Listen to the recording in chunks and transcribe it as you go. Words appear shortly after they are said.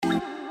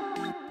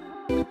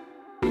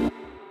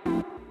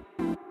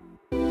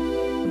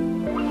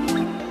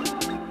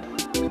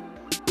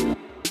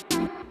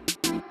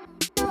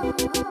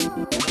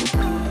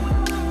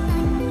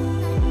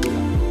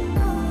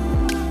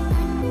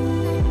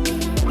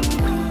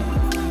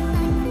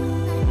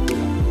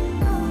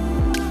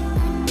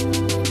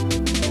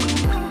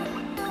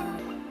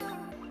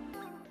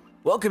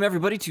Welcome,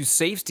 everybody, to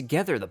Saves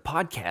Together, the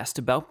podcast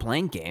about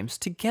playing games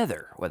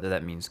together. Whether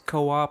that means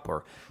co-op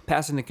or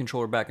passing the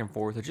controller back and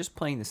forth or just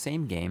playing the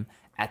same game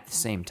at the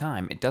same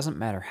time. It doesn't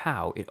matter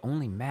how. It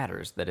only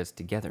matters that it's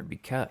together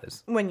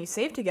because... When you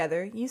save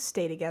together, you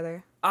stay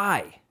together.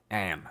 I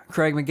am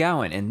Craig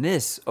McGowan, and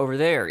this over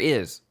there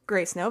is...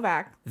 Grace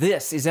Novak.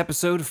 This is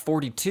episode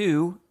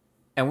 42,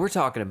 and we're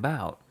talking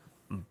about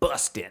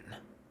busting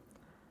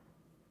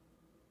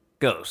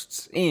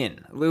ghosts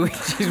in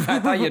Luigi's. I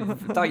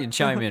thought you'd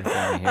chime in for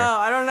me here. Oh,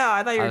 I don't know.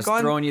 I thought you I were was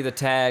going. throwing you the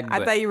tag.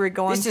 I thought you were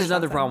going. This is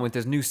another problem with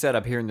this new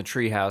setup here in the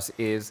treehouse.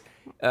 Is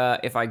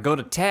if I go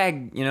to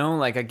tag,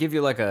 like I give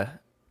you like a.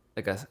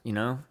 You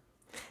know,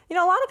 a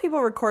lot of people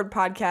record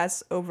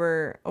podcasts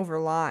over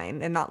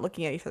line and not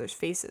looking at each other's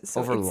faces.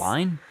 So over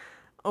line.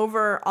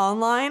 Over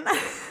online.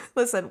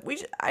 Listen,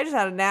 I just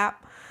had a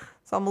nap,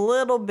 so I'm a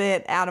little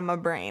bit out of my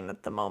brain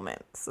at the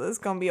moment. So this is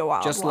gonna be a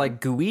wild. Just one.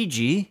 like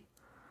Luigi.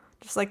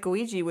 Just like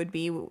Luigi would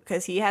be,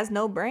 because he has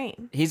no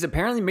brain. He's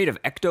apparently made of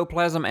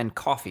ectoplasm and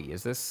coffee.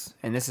 Is this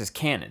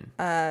canon?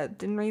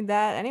 Didn't read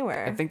that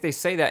anywhere. I think they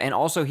say that, and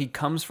also he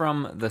comes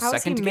from the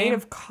second game. How is he made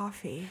of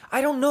coffee?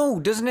 I don't know.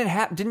 Doesn't it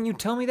have? Didn't you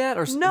tell me that?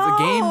 Or No! The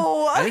game?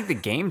 I think the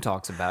game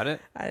talks about it.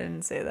 I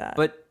didn't say that.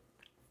 But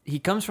he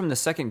comes from the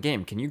second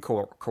game. Can you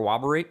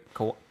cooperate?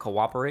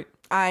 Cooperate?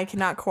 I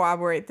cannot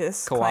corroborate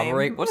this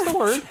Corroborate? claim. What's the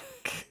word?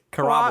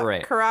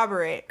 Corroborate.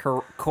 Corroborate.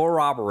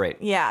 Corroborate.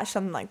 Yeah,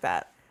 something like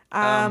that.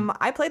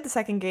 I played the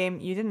second game.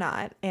 You did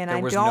not, and I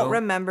don't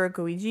remember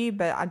Luigi,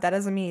 but that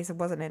doesn't mean he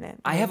wasn't in it.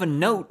 I have a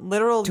note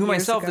to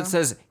myself that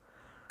says,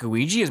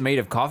 "Luigi is made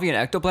of coffee and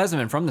ectoplasm,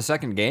 and from the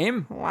second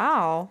game."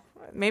 Wow,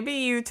 maybe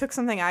you took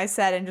something I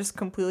said and just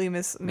completely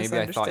misunderstood.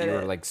 Maybe I thought you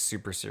were like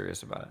super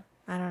serious about it.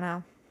 I don't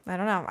know. I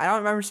don't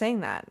remember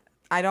saying that.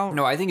 I don't.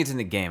 No, I think it's in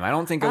the game. I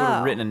don't think I would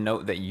have written a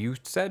note that you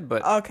said,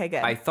 but okay,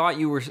 good. I thought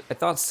you were.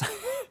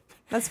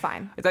 That's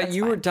fine. I thought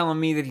you were telling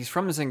me that he's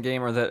from the same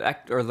game, or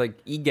like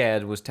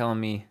Egad was telling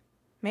me.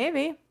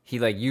 Maybe.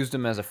 He used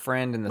him as a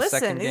friend in the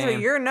second game. Listen, these are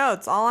your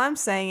notes. All I'm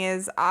saying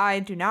is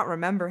I do not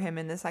remember him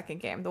in the second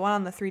game, the one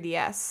on the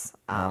 3DS.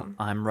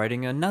 I'm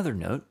writing another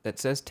note that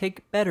says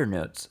take better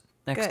notes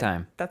next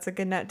time. That's a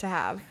good note to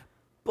have.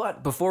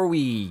 But before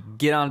we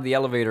get onto the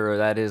elevator,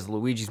 that is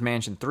Luigi's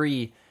Mansion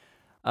 3,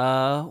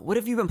 what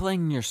have you been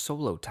playing in your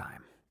solo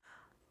time?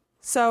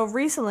 So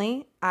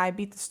recently, I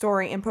beat the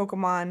story in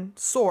Pokemon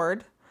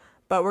Sword,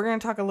 but we're going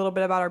to talk a little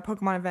bit about our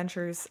Pokemon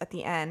adventures at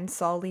the end,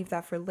 so I'll leave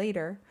that for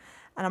later.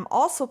 And I'm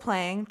also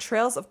playing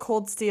Trails of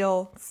Cold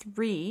Steel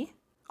 3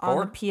 on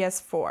the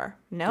PS4.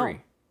 No,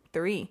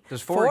 3.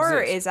 Does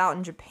 4 is out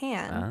in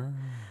Japan,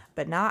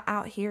 but not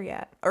out here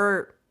yet.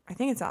 Or I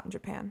think it's out in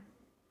Japan.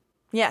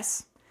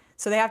 Yes.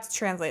 So they have to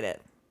translate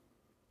it.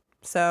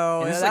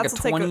 So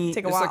that's like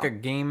take a while. It's like a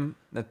game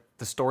that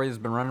the story has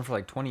been running for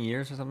like 20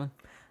 years or something?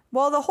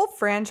 Well, the whole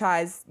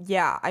franchise,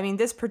 yeah. I mean,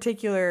 this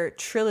particular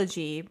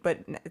trilogy, but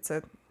it's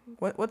a...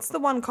 What's the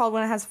one called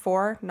when it has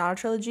 4? Not a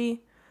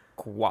trilogy?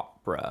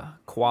 Quadra.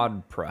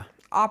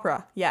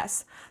 Opera,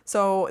 yes.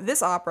 So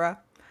this opera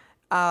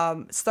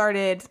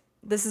started...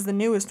 This is the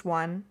newest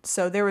one.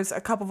 So there was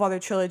a couple of other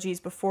trilogies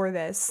before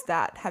this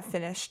that have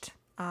finished.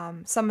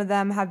 Some of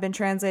them have been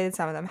translated,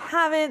 some of them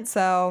haven't.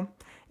 So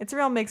it's a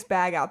real mixed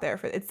bag out there.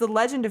 It's the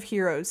Legend of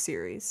Heroes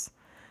series.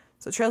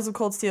 So Trails of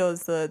Cold Steel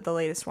is the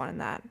latest one in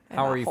that.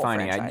 How are you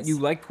finding it? You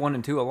liked 1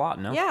 and 2 a lot,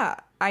 no? Yeah,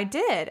 I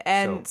did.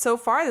 And so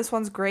far, this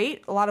one's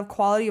great. A lot of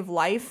quality of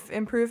life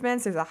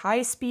improvements. There's a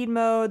high speed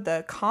mode.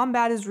 The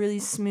combat is really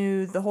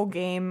smooth. The whole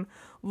game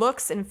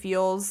looks and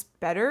feels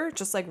better,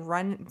 just like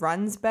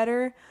runs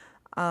better.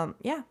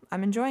 Yeah,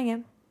 I'm enjoying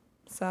it.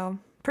 So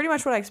pretty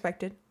much what I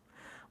expected.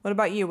 What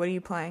about you? What are you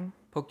playing?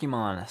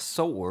 Pokemon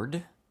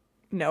Sword.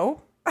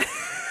 No.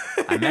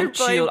 I meant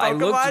Shield. Shield.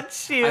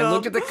 I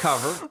looked at the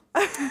cover,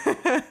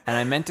 and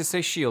I meant to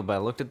say Shield, but I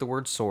looked at the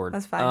word Sword.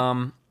 That's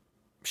fine.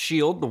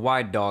 Shield, the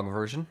wide dog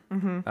version.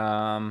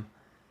 Mm-hmm.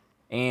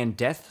 And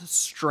Death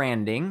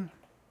Stranding.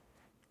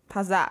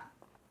 How's that?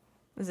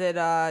 Is it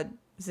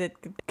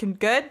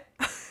good?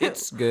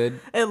 It's good.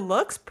 It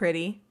looks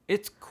pretty.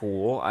 It's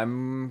cool.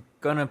 I'm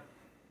gonna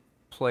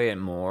play it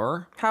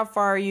more. How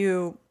far are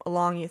you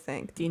along, you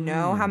think? Do you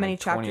know how many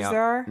chapters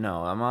there are?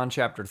 No, I'm on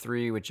chapter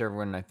 3, which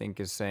everyone I think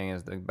is saying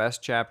is the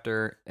best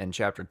chapter, and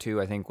chapter 2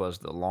 I think was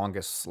the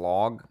longest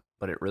slog,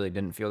 but it really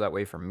didn't feel that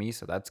way for me,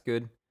 so that's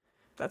good.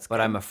 That's good.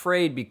 But I'm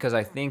afraid because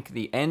I think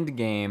the end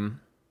game,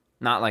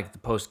 not like the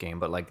post game,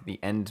 but like the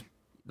end,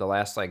 the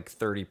last like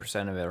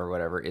 30% of it or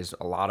whatever is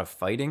a lot of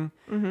fighting,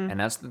 and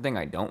that's the thing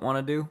I don't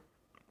want to do.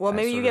 Well,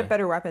 maybe you get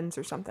better weapons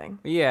or something.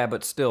 Yeah,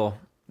 but still,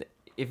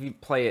 if you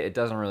play it, it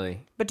doesn't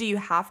really. But do you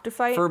have to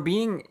fight?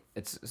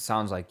 It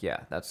sounds like,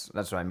 yeah, that's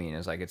what I mean.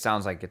 Is like it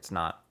sounds like it's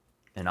not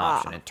an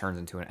option. It turns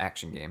into an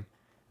action game.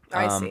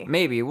 I see.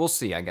 Maybe we'll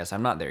see. I guess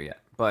I'm not there yet.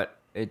 But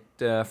it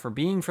for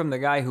being from the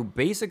guy who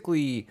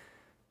basically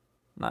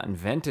not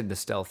invented the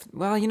stealth.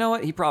 Well, you know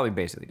what? He probably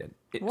basically did.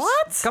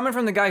 What? Coming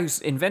from the guy who's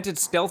invented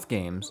stealth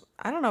games.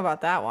 I don't know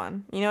about that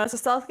one. You know, it's a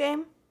stealth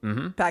game.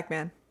 Mm-hmm.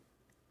 Pac-Man.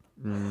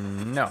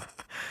 No.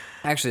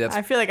 Actually, that's.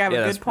 I feel like I have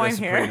a good point that's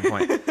here. A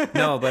pretty good point.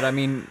 No, but I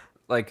mean,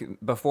 like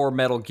before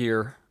Metal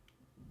Gear,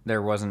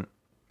 there wasn't.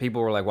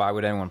 People were like, "Why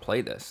would anyone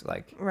play this?"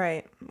 Like,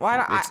 Right. Why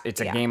don't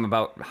it's a game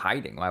about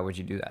hiding. Why would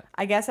you do that?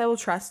 I guess I will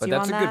trust But you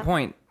on that's that. a good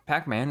point.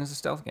 Pac-Man is a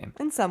stealth game.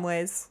 In some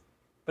ways.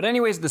 But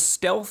anyways, the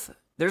stealth.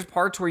 There's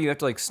parts where you have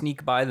to like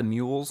sneak by the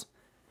mules,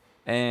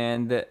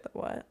 and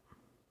What?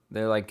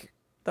 they're like.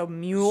 The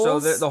mules? So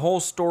the whole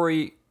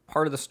story,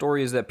 part of the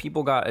story is that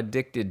people got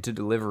addicted to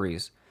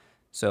deliveries.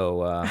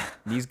 So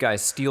these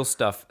guys steal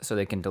stuff so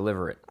they can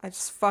deliver it. I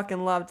just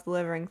fucking love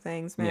delivering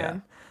things, man. Yeah.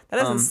 That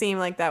doesn't seem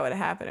like that would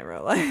happen in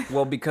real life.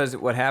 Well, because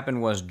what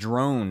happened was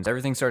drones.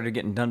 Everything started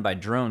getting done by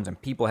drones,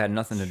 and people had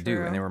nothing to do,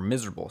 True. and they were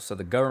miserable. So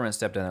the government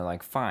stepped in. They're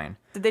like, "Fine."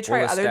 Did they try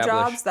we'll other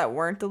establish- jobs that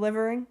weren't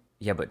delivering?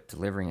 Yeah, but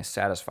delivering is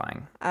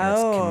satisfying. And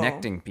it's Oh.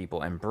 connecting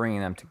people and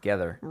bringing them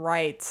together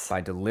Right.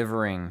 by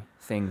delivering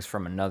things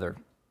from another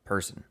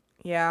person.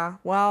 Yeah.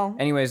 Well,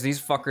 Anyways,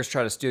 these fuckers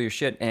try to steal your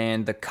shit,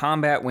 and the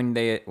combat when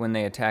they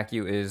attack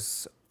you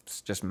is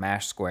just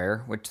mash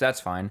square, which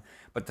that's fine.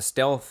 But the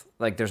stealth,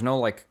 like, there's no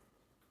like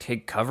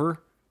take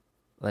cover.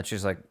 That's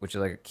just like, which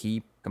is like a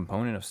key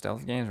component of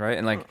stealth games, right?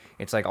 And like,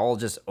 it's like all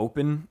just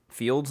open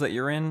fields that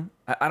you're in.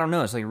 I don't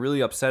know. It's like really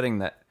upsetting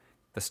that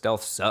the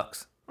stealth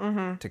sucks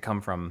to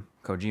come from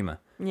Kojima.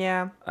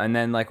 yeah. And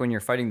then like when you're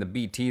fighting the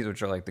BTs,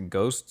 which are like the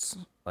ghosts,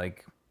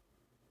 like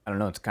I don't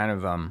know, it's kind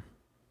of a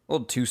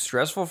little too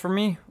stressful for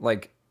me.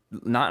 Like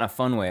not in a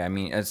fun way. I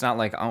mean, it's not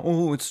like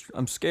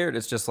I'm scared.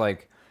 It's just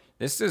like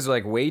this is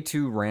like way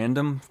too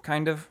random.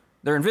 Kind of.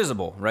 They're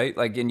invisible, right?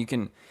 Like, and you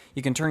can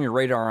turn your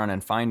radar on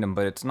and find them,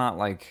 but it's not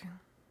like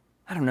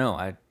I don't know.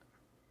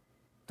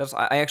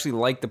 I actually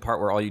like the part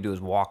where all you do is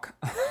walk.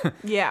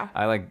 Yeah.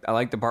 I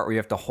like the part where you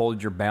have to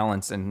hold your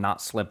balance and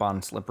not slip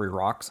on slippery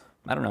rocks.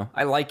 I don't know.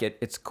 I like it.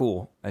 It's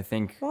cool. I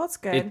think. Well, that's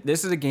good.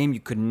 This is a game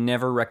you could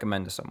never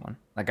recommend to someone.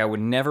 Like I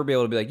would never be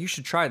able to be like, you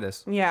should try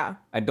this. Yeah.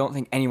 I don't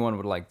think anyone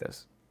would like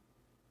this.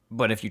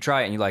 But if you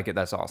try it and you like it,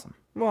 that's awesome.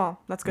 Well,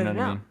 that's good You know to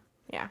what I know. mean?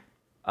 Yeah.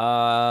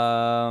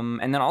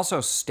 And then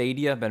also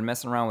Stadia. I've been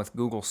messing around with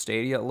Google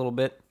Stadia a little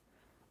bit.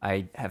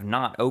 I have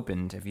not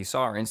opened. If you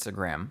saw our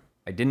Instagram,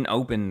 I didn't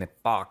open the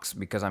box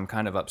because I'm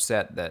kind of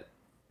upset that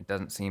it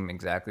doesn't seem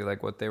exactly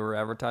like what they were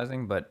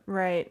advertising. But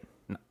Right.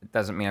 it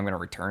doesn't mean I'm going to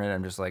return it.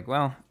 I'm just like,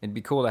 well, it'd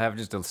be cool to have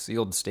just a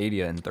sealed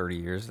Stadia in 30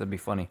 years. That'd be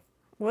funny.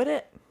 Would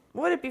it?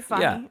 Would it be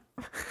funny?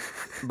 Yeah.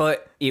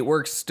 But it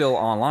works still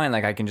online.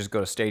 Like I can just go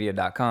to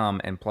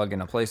stadia.com and plug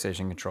in a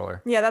PlayStation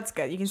controller. Yeah, that's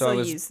good. You can So I still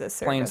was use this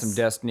service. playing some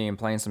Destiny and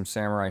playing some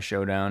Samurai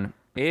Showdown.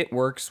 It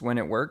works when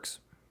it works.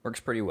 Works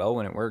pretty well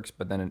when it works,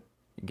 but then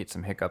you get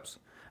some hiccups.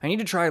 I need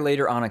to try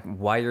later on a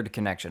wired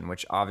connection,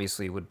 which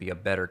obviously would be a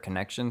better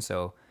connection,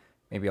 so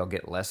maybe I'll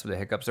get less of the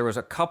hiccups. There was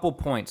a couple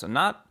points, and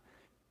let's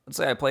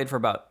say I played for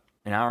about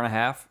an hour and a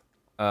half.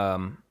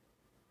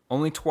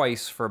 Only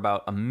twice for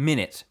about a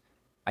minute.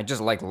 I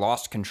just like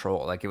lost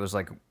control. Like it was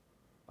like,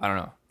 I don't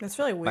know. That's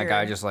really weird. My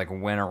guy just like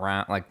went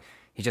around, like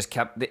he just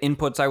kept the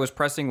inputs I was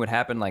pressing would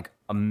happen like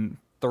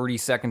 30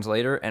 seconds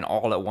later and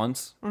all at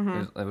once.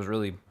 It was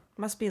really,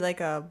 Must be like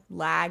a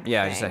lag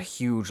yeah, thing. just a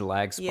huge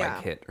lag spike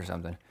Yeah. hit or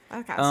something.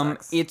 That kinda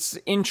sucks. It's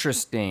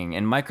interesting,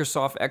 and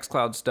Microsoft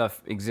xCloud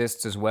stuff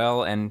exists as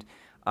well, and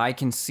I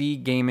can see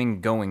gaming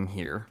going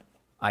here.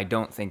 I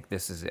don't think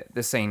this is it.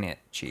 This ain't it,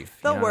 Chief.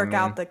 You They'll know what I work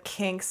out mean? the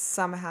kinks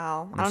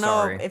somehow. I I'm don't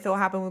sorry. know if it'll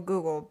happen with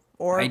Google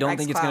or I don't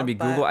think it's going to be xCloud,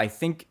 but Google. I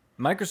think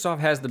Microsoft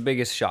has the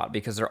biggest shot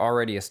because they're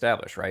already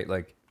established, right?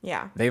 Like,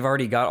 yeah. they've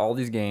already got all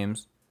these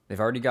games. They've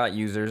already got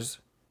users.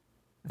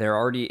 They're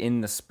already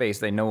in the space.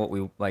 They know what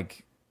we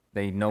like.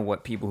 They know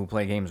what people who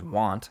play games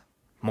want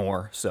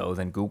more so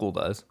than Google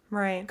does.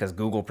 Right. Because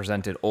Google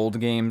presented old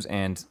games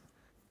and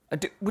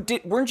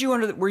weren't you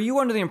were you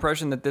under the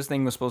impression that this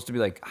thing was supposed to be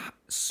like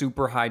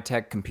super high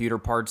tech computer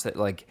parts that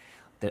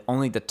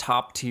only the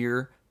top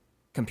tier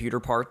computer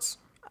parts?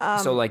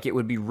 So like it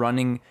would be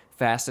running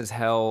fast as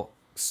hell,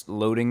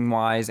 loading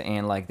wise,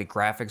 and like the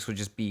graphics would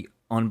just be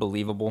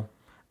unbelievable.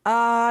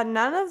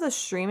 None of the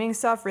streaming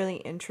stuff really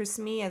interests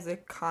me as a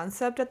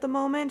concept at the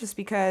moment, just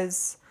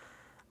because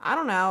I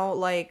don't know,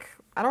 like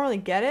I don't really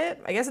get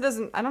it. I guess it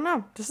doesn't. I don't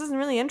know. Just doesn't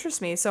really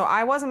interest me. So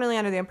I wasn't really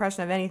under the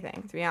impression of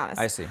anything, to be honest.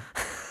 I see.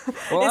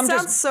 Well, It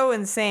sounds so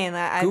insane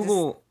that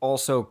Google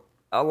also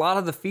a lot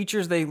of the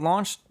features they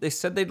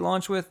said they'd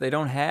launch with, they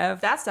don't have.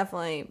 That's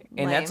definitely lame.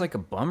 And that's like a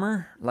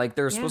bummer. Like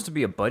there's supposed to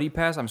be a buddy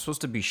pass. I'm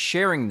supposed to be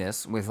sharing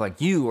this with like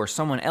you or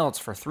someone else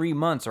for 3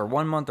 months or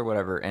 1 month or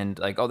whatever. And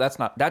like, oh,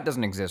 that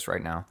doesn't exist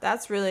right now.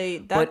 That's the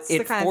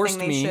it kind of forced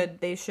thing me-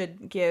 they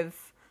should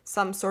give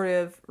some sort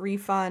of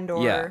refund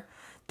or Yeah.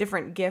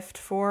 different gift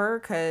for,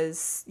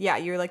 because you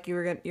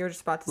were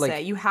just about to Like-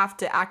 say you have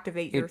to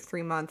activate your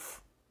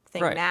 3-month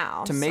thing Right.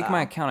 now To make so.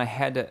 my account,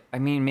 I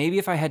mean, maybe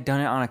if I had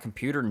done it on a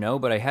computer, no,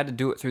 but I had to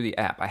do it through the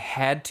app. I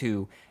had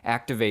to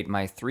activate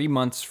my 3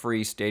 months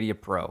free Stadia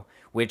Pro,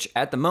 which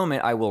at the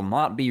moment I will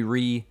not be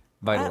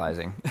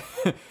revitalizing.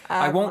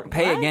 I won't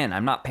pay what? again.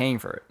 I'm not paying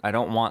for it. I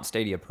don't want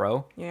Stadia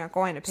Pro. You're not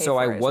going to pay So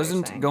for I it, is what you're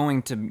wasn't saying.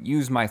 going to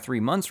use my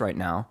 3 months right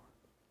now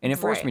And it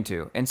forced Right. me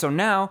to. And so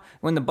now,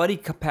 when the Buddy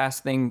Pass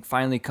thing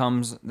finally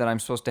comes that I'm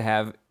supposed to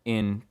have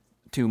in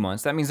 2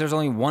 months, that means there's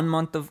only 1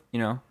 month of,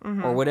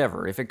 or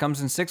whatever. If it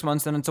comes in 6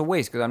 months, then it's a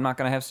waste because I'm not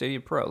going to have Stadia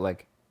Pro.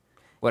 Like,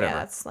 whatever. Yeah,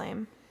 that's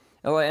lame.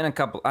 And a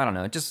couple, I don't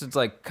know. It's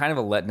like kind of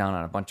a letdown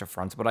on a bunch of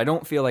fronts. But I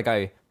don't feel like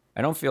I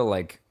don't feel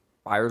like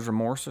buyer's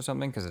remorse or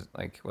something because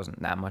it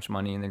wasn't that much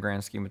money in the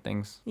grand scheme of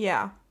things.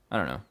 Yeah. I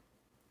don't know.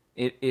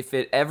 If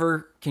it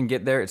ever can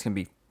get there, it's going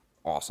to be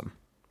awesome.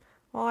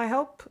 Well, I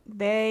hope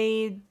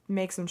they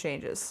make some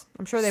changes.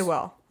 I'm sure they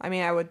will. I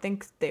mean, I would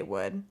think they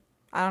would.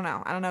 I don't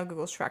know. I don't know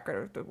Google's track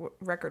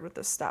record with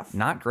this stuff.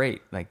 Not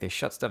great. Like, they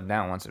shut stuff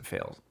down once it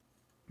fails.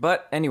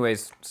 But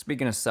anyways,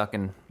 speaking of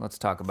sucking, let's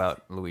talk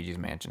about Luigi's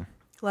Mansion.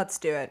 Let's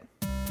do it.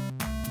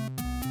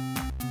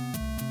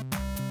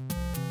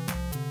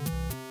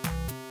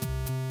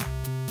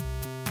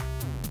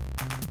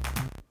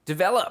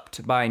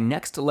 Developed by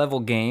Next Level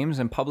Games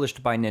and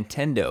published by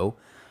Nintendo,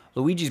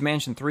 Luigi's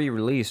Mansion 3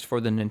 released for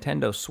the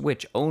Nintendo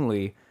Switch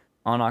only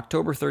on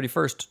October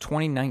 31st,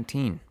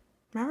 2019.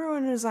 Remember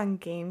when it was on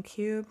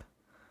GameCube?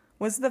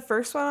 Was it the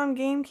first one on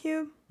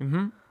GameCube?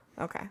 Mm-hmm.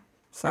 Okay.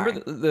 Sorry.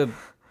 Remember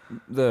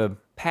the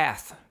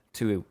path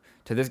to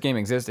this game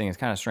existing is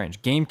kind of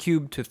strange.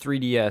 GameCube to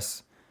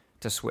 3DS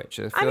to Switch.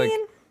 I feel like,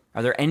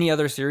 are there any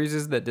other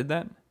series that did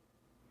that?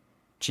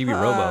 Chibi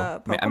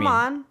Robo.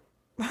 Pokemon.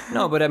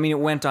 No, but I mean, it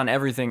went on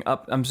everything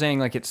up. I'm saying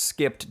like it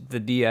skipped the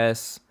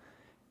DS.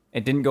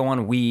 It didn't go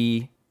on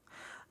Wii.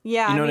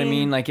 Yeah, You know what I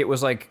mean? Like it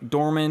was like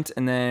dormant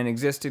and then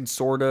existed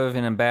sort of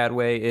in a bad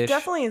way-ish.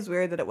 Definitely is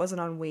weird that it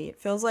wasn't on Wii. It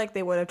feels like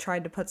they would have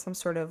tried to put some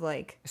sort of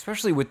like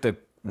Especially with the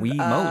Wii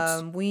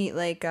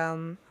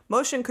motes.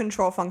 motion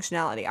control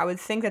functionality. I would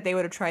think that they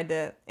would have tried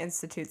to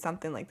institute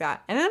something like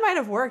that, and it might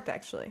have worked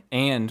actually.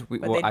 And they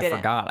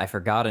didn't. I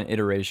forgot an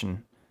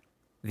iteration,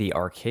 the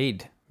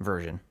arcade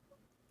version.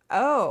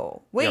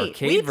 Oh, The wait,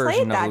 arcade we version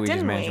played of that, Luigi's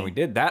didn't Mansion we? we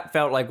did. That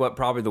felt like what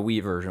probably the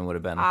Wii version would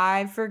have been.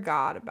 I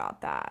forgot about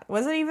that.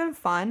 Was it even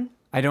fun?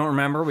 I don't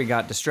remember. We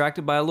got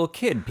distracted by a little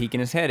kid peeking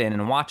his head in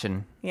and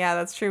watching. Yeah,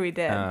 that's true. We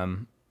did.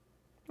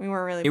 We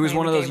weren't really. It was playing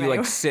one of the those game you like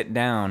anyway. sit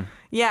down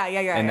Yeah,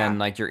 and then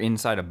like you're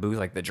inside a booth,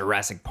 like the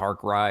Jurassic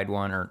Park ride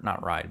one, or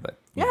not ride, but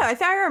Yeah, I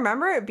think I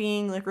remember it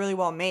being like really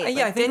well made.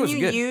 Yeah, Like, I think it was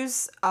didn't you good.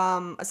 use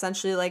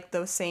essentially like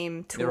the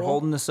same tool? they were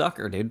holding the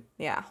sucker, dude.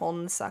 Yeah,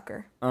 holding the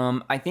sucker.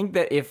 I think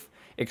that if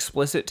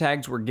explicit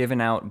tags were given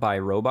out by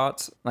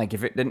robots, like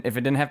if it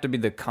didn't have to be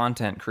the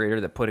content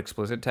creator that put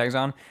explicit tags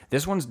on,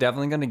 this one's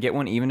definitely going to get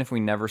one, even if we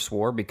never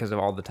swore, because of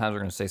all the times we're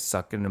going to say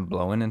sucking and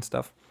blowing and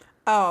stuff.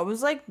 Oh, I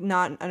was like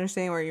not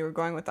understanding where you were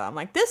going with that. I'm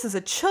like, this is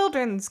a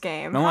children's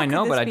game. No, How I could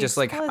know, this but I be just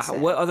like explicit?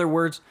 what other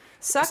words?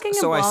 Sucking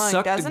So I and blowing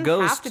sucked a doesn't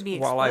ghost have to be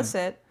while I-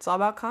 explicit. It's all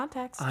about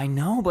context. I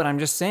know, but I'm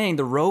just saying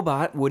the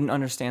robot wouldn't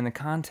understand the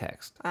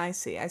context. I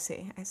see.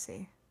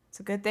 It's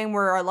a good thing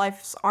where our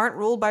lives aren't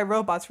ruled by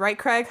robots, right,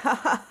 Craig?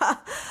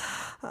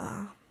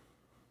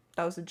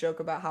 That was a joke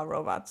about how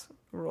robots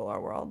rule our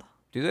world.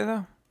 Do they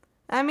though?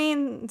 I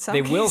mean, in some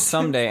They will cases-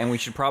 someday, and we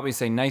should probably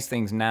say nice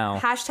things now,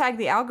 Hashtag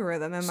the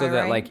algorithm, am so I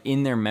that right? like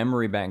in their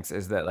memory banks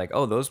is that like,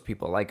 oh, those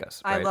people like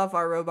us. I Right? love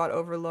our robot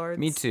overlords.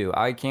 Me too.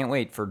 I can't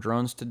wait for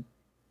drones to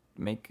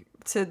make.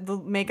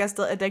 Make us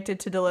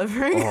addicted to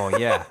delivering. Oh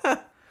yeah.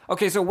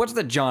 Okay, so what's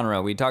the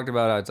genre? We talked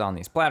about how it's on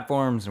these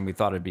platforms, and we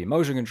thought it'd be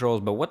motion controls,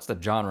 but what's the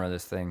genre of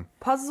this thing?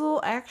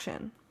 Puzzle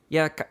action.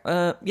 Yeah,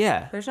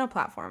 yeah. There's no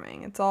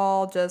platforming. It's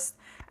all just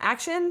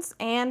actions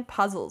and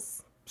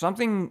puzzles.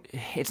 Something.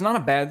 It's not a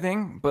bad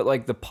thing, but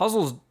like the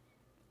puzzles,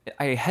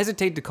 I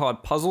hesitate to call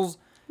it puzzles.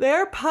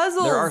 They're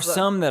puzzles. There are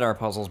some that are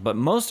puzzles, but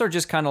most are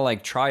just kind of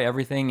like try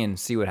everything and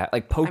see what happens.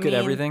 Like poke at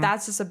everything.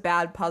 That's just a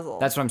bad puzzle.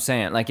 That's what I'm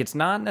saying. Like it's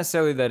not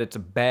necessarily that it's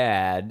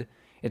bad.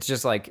 It's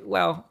just like,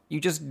 well, you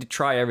just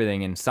try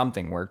everything and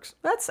something works.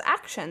 That's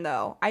action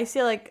though. I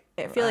feel like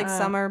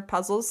some are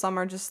puzzles, some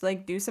are just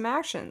like do some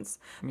actions.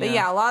 But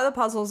yeah, a lot of the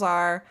puzzles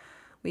are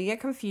we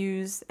get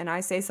confused and I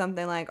say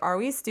something like, "Are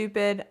we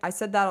stupid?" I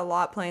said that a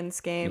lot playing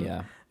this game.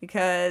 Yeah.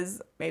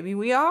 Because maybe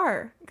we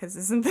are. Because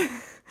isn't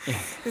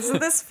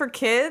this for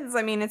kids?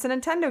 I mean, it's a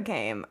Nintendo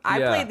game. I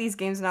Yeah. played these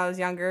games when I was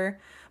younger,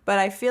 but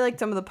I feel like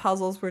some of the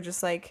puzzles were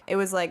just like, it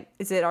was like,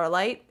 is it our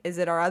light? Is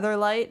it our other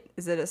light?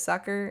 Is it a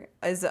sucker?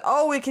 Is it,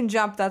 oh, we can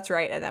jump. That's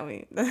right. And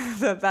then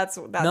that's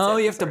No,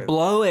 it, you have to sort of.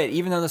 blow it,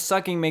 even though the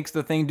sucking makes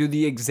the thing do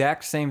the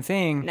exact same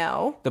thing.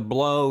 No. The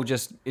blow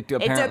just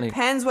apparently. It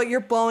depends what you're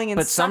blowing and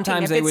But sucking.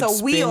 sometimes if they it's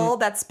would a wheel spin-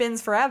 that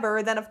spins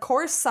forever, then of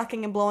course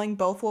sucking and blowing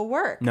both will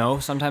work. No,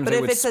 sometimes But they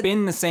if would it's a-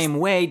 spin the same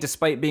way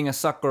despite being a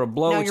suck or a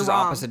blow, No, which you're is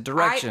wrong. opposite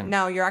direction.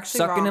 No, you're actually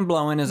Sucking wrong. and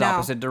blowing is No.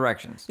 opposite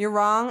directions. You're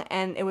wrong,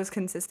 and it was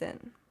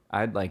consistent.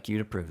 I'd like you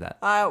to prove that.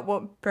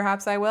 Well,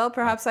 perhaps I will.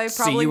 Perhaps I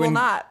See probably you will in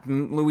not.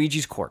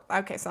 Luigi's Court.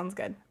 Okay, sounds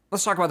good.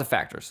 Let's talk about the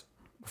factors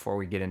before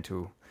we get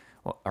into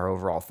our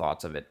overall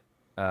thoughts of it.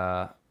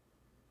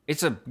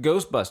 It's a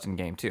ghost busting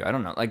game too. I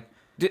don't know. Like,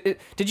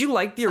 did you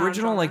like the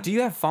original? genre. Like, do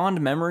you have fond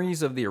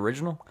memories of the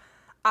original?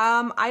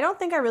 I don't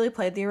think I really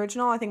played the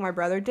original. I think my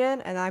brother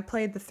did, and I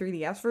played the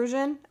 3DS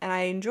version, and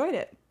I enjoyed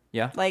it.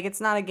 Yeah. Like,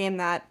 it's not a game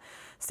that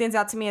stands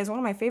out to me as one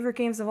of my favorite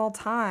games of all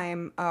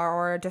time,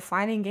 or a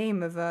defining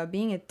game of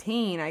being a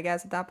teen, I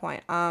guess, at that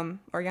point,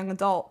 or young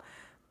adult.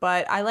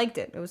 But I liked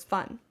it. It was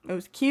fun. It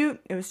was cute.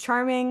 It was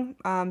charming.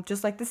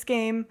 Just like this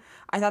game.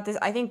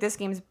 I think this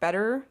game is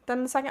better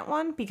than the second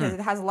one because it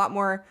has a lot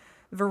more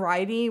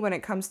variety when it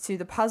comes to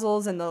the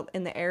puzzles and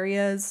the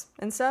areas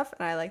and stuff.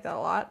 And I like that a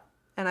lot.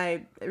 And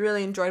I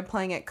really enjoyed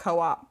playing it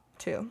co-op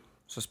too.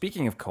 So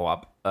speaking of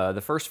co-op,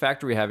 the first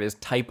factor we have is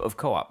type of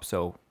co-op.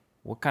 So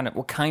what kind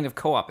of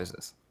co-op is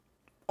this?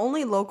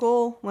 Only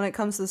local when it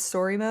comes to the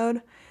story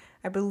mode.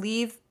 I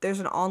believe there's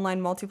an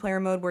online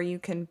multiplayer mode where you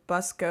can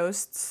bust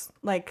ghosts,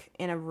 like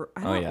in a.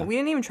 I don't know. We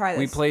didn't even try this.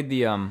 We played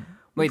the We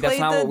Wait, that's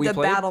not what we the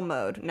played? battle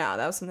mode. No,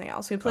 that was something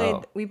else. We played.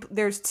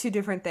 There's two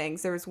different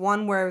things. There was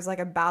one where it was like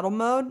a battle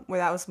mode where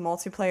that was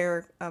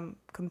multiplayer,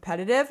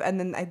 competitive, and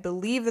then I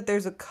believe that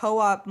there's a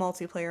co-op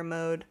multiplayer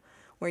mode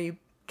where you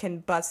can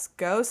bust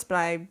ghosts. But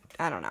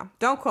I don't know.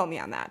 Don't quote me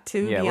on that.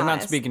 Yeah, we're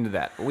not speaking to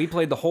that. We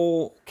played the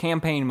whole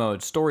campaign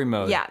mode, story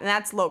mode. Yeah, and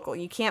that's local.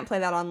 You can't play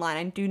that online.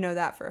 I do know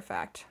that for a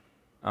fact.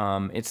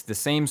 It's the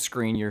same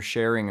screen. You're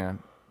sharing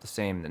the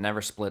same. It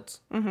never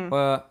splits.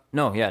 No,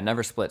 yeah, it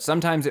never splits.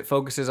 Sometimes it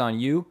focuses on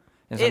you,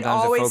 and sometimes It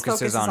always it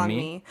focuses on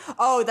me.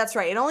 Oh, that's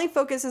right. It only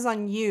focuses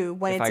on you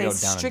when If I it's go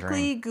a down a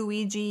strictly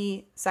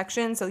Guiji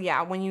section. So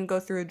yeah, when you go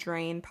through a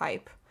drain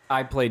pipe.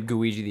 I played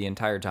Luigi the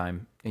entire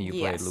time, and you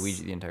Yes. played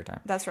Luigi the entire time.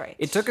 That's right.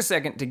 It took a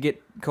second to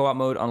get co-op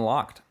mode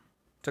unlocked.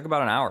 Took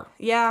about an hour.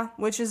 Yeah,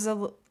 which is a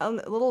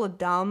little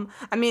dumb.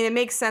 I mean, it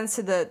makes sense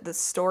to the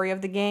story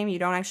of the game. You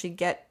don't actually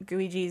get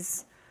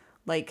Guigi's,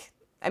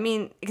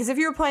 because if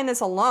you were playing this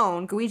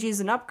alone, Guigi's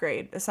an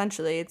upgrade,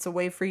 essentially. It's a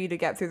way for you to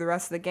get through the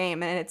rest of the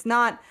game. And it's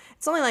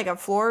only like a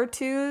floor or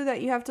two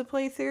that you have to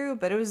play through,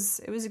 but it was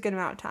a good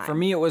amount of time. For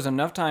me, it was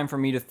enough time for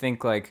me to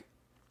think, like,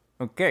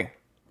 okay,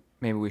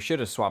 maybe we should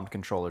have swapped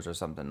controllers or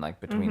something, like,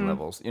 between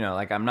levels. You know,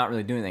 like, I'm not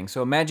really doing anything.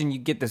 So imagine you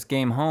get this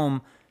game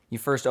home, you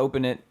first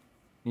open it,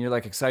 and you're,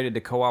 like, excited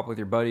to co-op with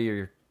your buddy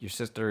or your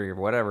sister or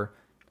whatever,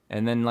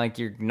 and then, like,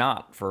 you're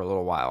not for a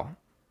little while.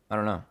 I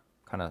don't know.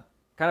 Kind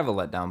of a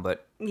letdown,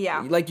 but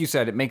Yeah. like you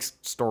said, it makes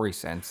story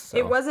sense. So.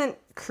 It wasn't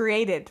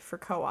created for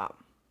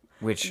co-op.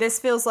 Which This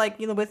feels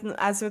like,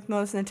 as with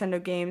most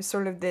Nintendo games,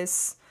 sort of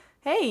this,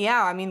 hey,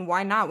 yeah, I mean,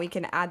 why not? We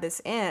can add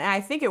this in. And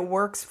I think it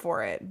works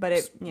for it, but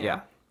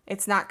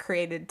it's not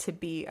created to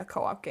be a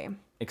co-op game.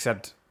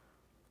 except,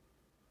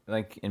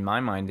 like, in my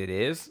mind, it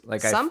is.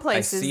 Like, Some I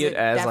places see it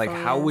as, like,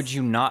 definitely how is. would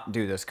you not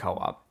do this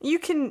co-op? You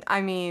can,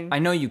 I mean, I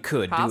know you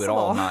could do it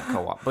all Possible. not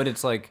co-op, but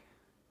it's like,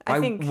 I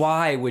think-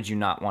 why would you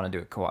not want to do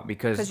it co-op?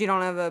 Because you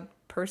don't have a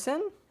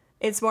person.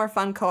 It's more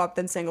fun co-op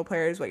than single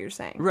player is what you're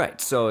saying. right,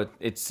 so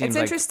it seems It's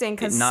like interesting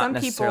 'cause it not some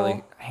necessarily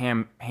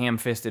people-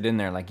 ham-fisted in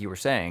there like you were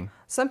saying.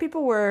 Some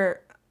people were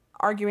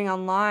arguing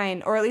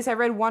online, or at least I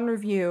read one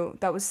review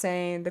that was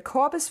saying the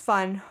co-op is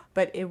fun,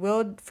 but it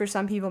will, for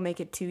some people, make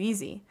it too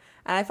easy.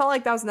 And I felt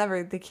like that was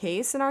never the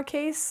case in our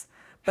case.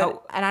 And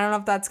I don't know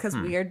if that's because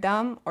we are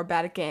dumb or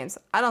bad at games.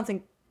 I don't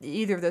think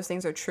either of those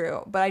things are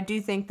true. But I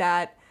do think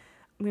that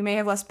we may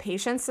have less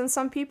patience than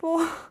some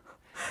people.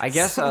 I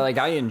guess I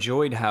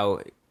enjoyed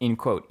how, in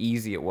quote,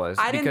 easy it was.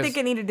 I didn't because think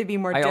it needed to be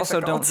more I difficult. also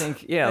don't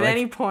think, at like,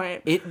 any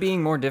point. it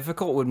being more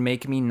difficult would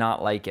make me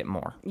not like it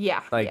more.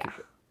 Yeah, Like- yeah.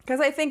 Because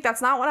I think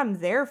that's not what I'm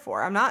there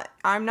for. I'm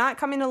not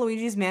coming to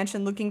Luigi's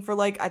Mansion looking for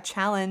like a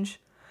challenge.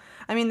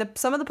 I mean,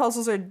 some of the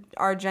puzzles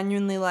are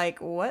genuinely like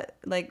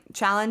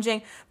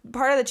challenging.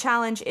 Part of the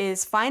challenge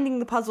is finding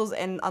the puzzles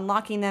and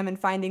unlocking them and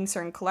finding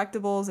certain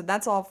collectibles, and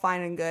that's all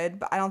fine and good.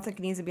 But I don't think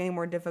it needs to be any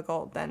more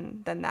difficult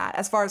than that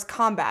as far as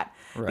combat.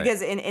 Right.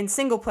 Because in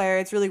single player,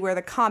 it's really where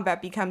the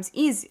combat becomes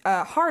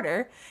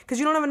harder because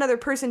you don't have another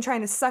person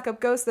trying to suck up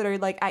ghosts that are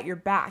like at your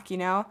back, you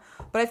know.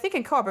 But I think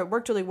in co-op it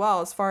worked really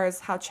well as far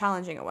as how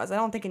challenging it was. I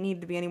don't think it needed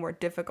to be any more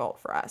difficult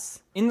for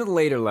us. In the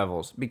later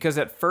levels, because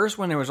at first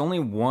when there was only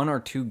one or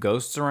two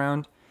ghosts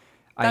around,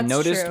 I That's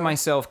noticed true.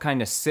 myself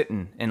kind of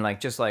sitting and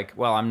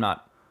well, I'm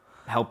not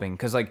helping.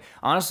 Because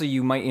honestly,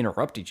 you might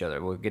interrupt each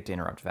other. We'll get to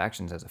interrupt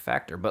factions as a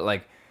factor.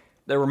 But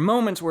there were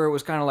moments where it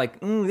was kind of like,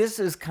 this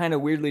is kind of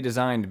weirdly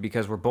designed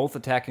because we're both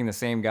attacking the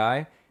same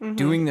guy,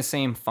 doing the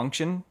same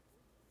function.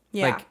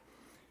 Yeah.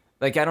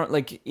 Like I don't,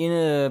 like in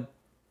a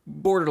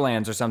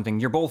Borderlands or something,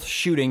 you're both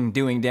shooting,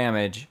 doing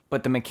damage,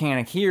 but the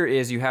mechanic here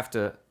is you have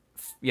to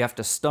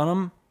stun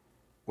them,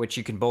 which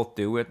you can both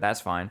do it. That's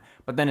fine.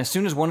 But then as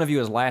soon as one of you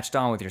is latched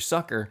on with your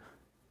sucker,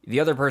 the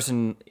other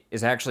person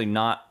is actually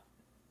not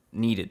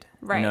needed.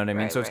 Right, You know what I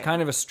mean? right, So it's right.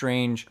 kind of a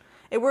strange.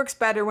 It works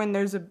better when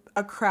there's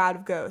a crowd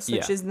of ghosts,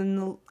 which Yeah. is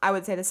then I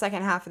would say the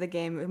second half of the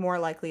game is more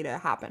likely to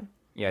happen.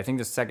 Yeah, I think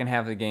the second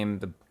half of the game,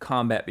 the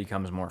combat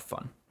becomes more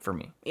fun for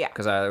me. Yeah.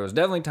 Because there was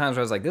definitely times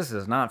where I was like, this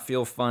does not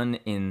feel fun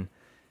in,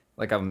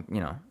 I don't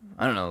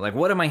know, like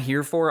what am I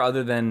here for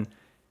other than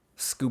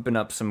scooping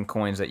up some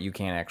coins that you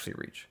can't actually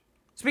reach?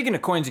 Speaking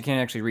of coins you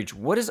can't actually reach,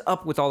 what is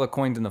up with all the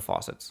coins in the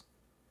faucets?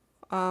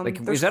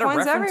 Like, There's is that a coins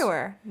reference?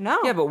 everywhere. No.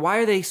 Yeah, but why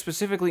are they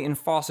specifically in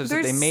faucets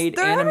that they made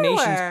They're animations?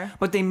 everywhere.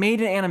 But they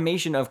made an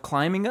animation of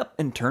climbing up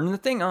and turning the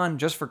thing on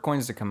just for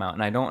coins to come out,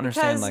 and I don't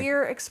understand. Because Like,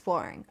 you're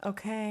exploring,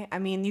 okay? I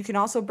mean, you can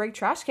also break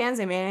trash cans.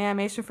 They made an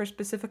animation for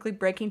specifically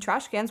breaking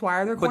trash cans. Why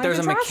are there coins but there's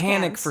a in trash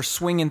mechanic cans? for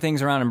swinging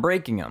things around and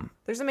breaking them.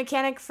 There's a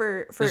mechanic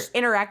for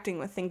interacting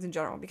with things in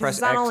general. Because Press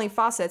it's not X. only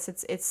faucets,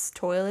 it's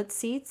toilet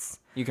seats.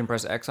 You can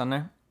press X on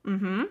there.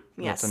 Yes,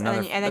 That's another.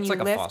 and then that's you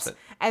like lift, a faucet.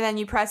 and then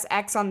you press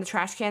X on the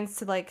trash cans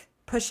to like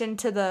push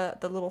into the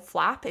little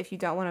flap if you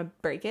don't want to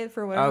break it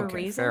for whatever Okay,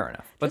 reason. fair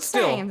enough. But Just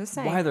still, saying, I'm just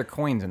saying. why are there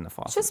coins in the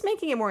faucet? Just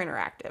making it more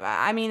interactive.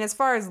 I mean, as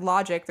far as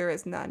logic, there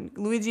is none.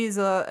 Luigi's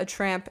a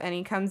tramp, and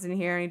he comes in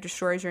here and he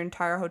destroys your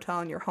entire hotel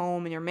and your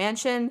home and your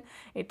mansion.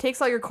 It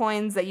takes all your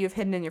coins that you've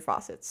hidden in your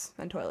faucets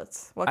and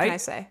toilets. What can I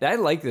say? I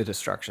like the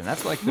destruction.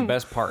 That's like the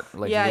best part.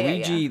 Like Yeah, yeah,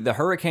 Luigi, the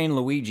Hurricane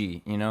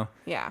Luigi. You know.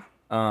 Yeah.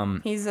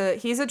 He's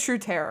a true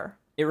terror.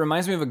 It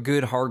reminds me of a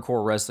good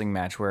hardcore wrestling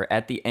match where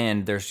at the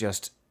end there's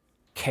just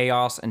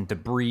chaos and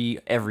debris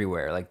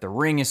everywhere. Like the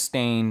ring is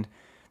stained,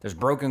 there's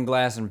broken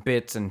glass and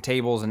bits and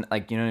tables and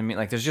like, you know what I mean?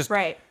 Like there's just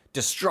Right.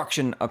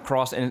 destruction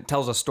across, and it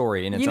tells a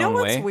story in its You know own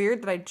what's way.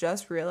 weird that I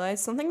just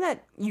realized? Something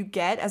that you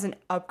get as an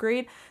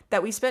upgrade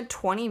that we spent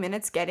 20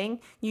 minutes getting,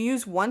 you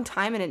use one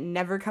time and it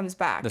never comes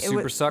back. The It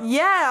super was- suck?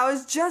 Yeah, I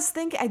was just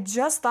thinking. I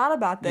just thought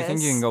about Do this. you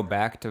think you can go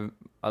back to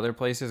other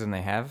places and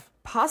they have?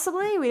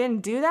 Possibly, we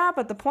didn't do that,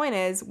 but the point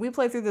is, we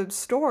play through the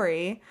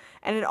story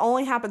and it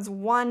only happens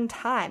one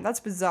time. That's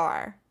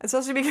bizarre.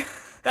 Especially because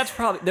That's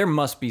probably, there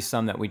must be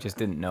some that we just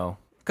didn't know.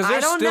 Because I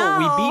there's don't still,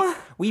 know.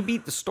 we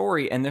beat the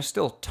story and there's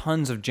still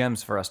tons of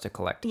gems for us to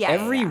collect. Yeah,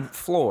 Every yeah.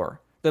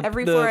 floor.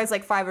 every floor has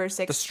like 5 or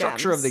 6 The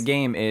structure of the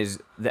game is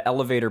the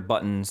elevator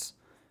buttons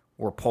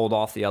were pulled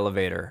off the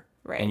elevator.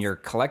 Right. And you're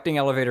collecting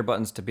elevator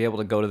buttons to be able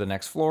to go to the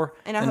next floor.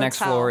 In a the next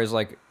hotel. floor is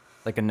like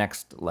a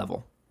next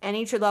level. And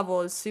each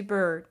level is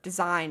super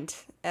designed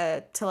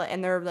and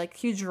they're like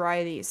huge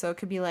variety. So it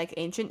could be like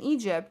ancient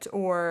Egypt,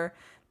 or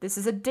this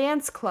is a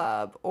dance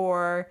club,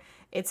 or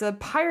it's a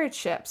pirate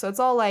ship. So it's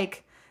all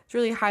like it's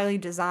really highly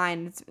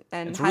designed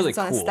and It's has really its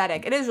own cool.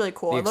 aesthetic. It is really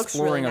cool. The It looks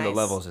really exploring nice. of the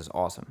levels is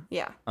awesome.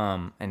 Yeah.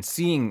 And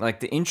seeing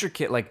like the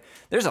intricate, like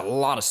there's a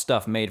lot of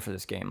stuff made for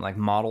this game, like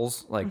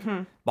models, like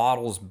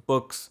bottles,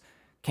 books,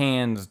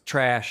 cans,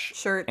 trash,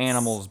 Shirts,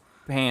 animals,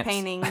 pants,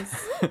 Paintings.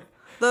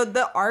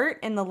 The art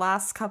in the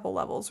last couple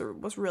levels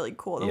was really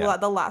cool. Yeah.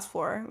 The last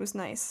floor was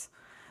nice.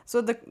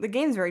 So the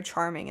game's very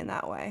charming in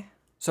that way.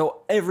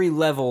 So every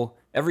level,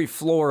 every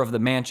floor of the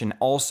mansion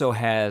also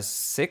has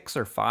 6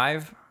 or 5?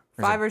 Or is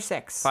it 5 or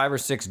 6. 5 or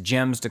 6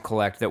 gems to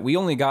collect that we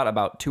only got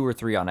about 2 or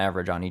 3 on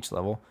average on each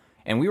level.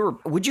 And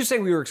would you say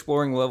we were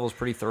exploring levels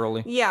pretty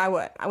thoroughly? Yeah, I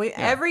would.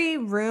 Every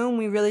room,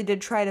 we really did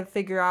try to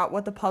figure out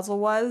what the puzzle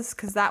was,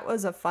 because that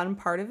was a fun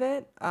part of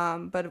it.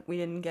 But we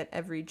didn't get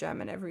every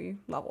gem in every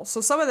level.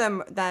 So some of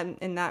them, then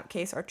in that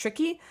case, are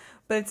tricky.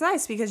 But it's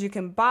nice because you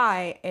can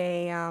buy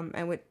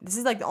this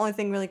is like the only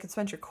thing really you can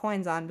spend your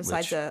coins on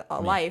besides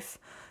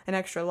an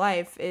extra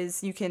life,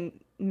 is you can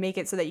make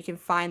it so that you can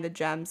find the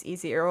gems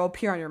easier. It will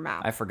appear on your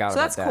map. I forgot so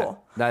about that. that's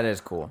cool. That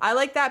is cool. I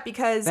like that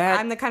because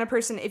I'm the kind of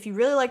person, if you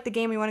really like the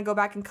game, you want to go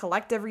back and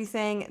collect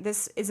everything,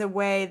 this is a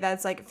way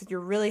that's like, if you're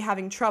really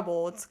having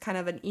trouble, it's kind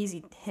of an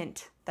easy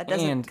hint that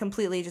doesn't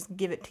completely just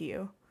give it to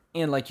you.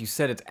 And like you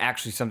said, it's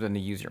actually something to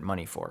use your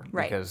money for.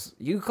 Right. Because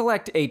you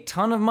collect a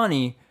ton of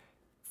money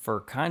for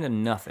kind of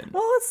nothing.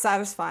 Well, it's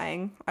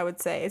satisfying, I would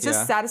say. It's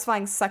just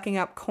satisfying sucking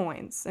up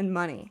coins and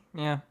money.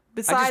 Yeah. I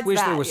Besides just wish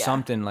there that, was yeah.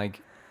 something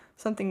like,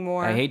 Something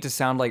more. I hate to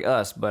sound like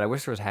us, but I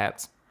wish there was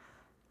hats.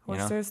 You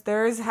know? There's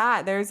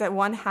that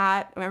one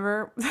hat.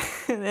 Remember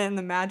in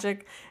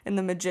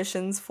the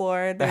magician's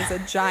floor, there's a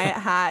giant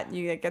hat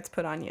that gets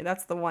put on you.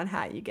 That's the one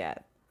hat you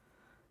get.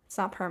 It's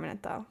not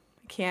permanent though.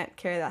 You can't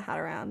carry that hat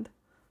around.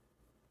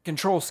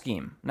 Control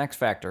scheme. Next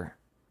factor.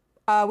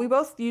 We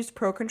both used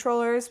Pro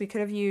controllers. We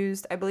could have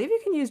used, I believe you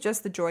can use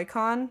just the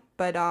Joy-Con,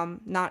 but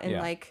not in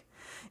like,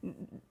 you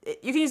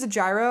can use a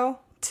gyro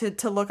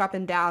to look up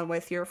and down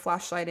with your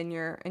flashlight and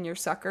your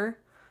sucker.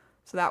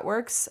 So that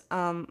works.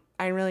 I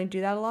didn't really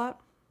do that a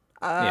lot.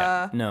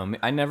 No,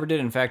 I never did.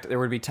 In fact, there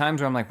would be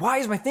times where I'm like, why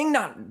is my thing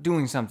not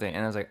doing something?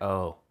 And I was like,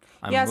 oh,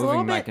 I'm it's a little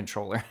moving my bit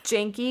controller.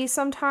 Janky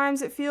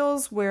sometimes it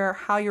feels, where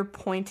how you're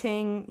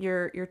pointing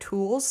your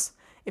tools.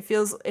 It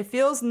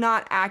feels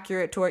not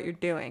accurate to what you're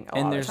doing a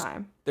lot of the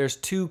time. There's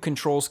 2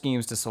 control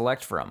schemes to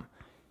select from.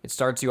 It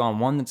starts you on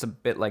one that's a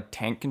bit like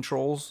tank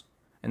controls,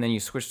 and then you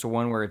switch to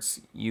one where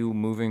it's you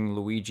moving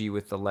Luigi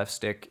with the left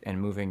stick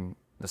and moving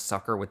the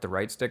sucker with the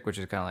right stick, which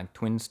is kind of like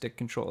twin stick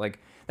control. Like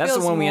that's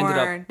Feels the one we ended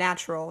more up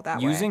natural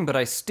that using, way. but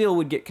I still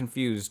would get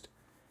confused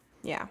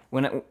Yeah.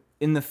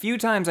 in the few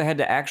times I had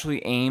to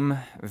actually aim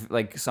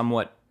like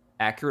somewhat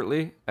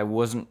accurately. I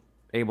wasn't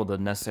able to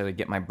necessarily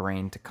get my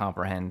brain to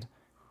comprehend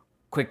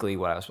quickly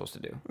what I was supposed to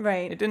do.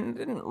 Right. It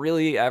didn't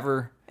really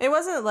ever. It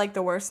wasn't like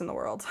the worst in the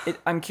world.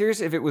 I'm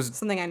curious if it was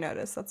Something I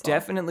noticed. That's all.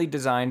 definitely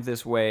designed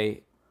this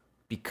way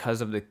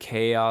because of the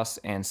chaos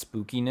and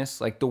spookiness.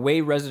 Like the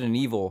way Resident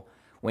Evil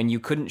when you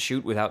couldn't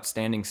shoot without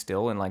standing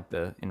still in like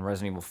in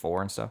Resident Evil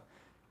 4 and stuff.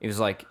 It was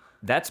like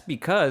that's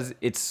because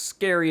it's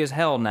scary as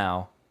hell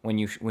now when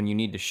you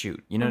need to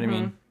shoot. You know what I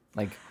mean?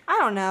 Like I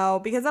don't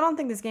know, because I don't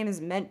think this game is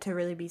meant to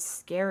really be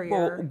scarier.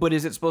 well, but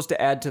is it supposed to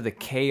add to the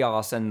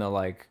chaos and the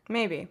like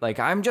Maybe. like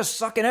I'm just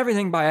sucking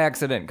everything by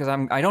accident because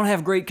I don't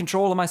have great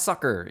control of my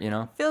sucker, you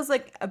know? Feels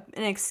like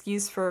an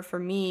excuse for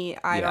me.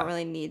 I Yeah. don't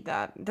really need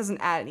that. It doesn't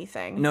add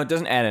anything. No, it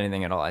doesn't add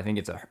anything at all. I think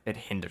it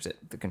hinders it,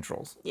 the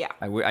controls. Yeah.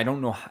 I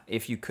don't know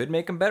if you could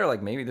make them better.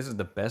 Like maybe this is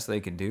the best they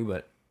could do,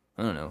 but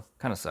I don't know.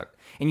 Kind of sucked.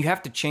 And you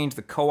have to change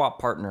the co-op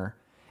partner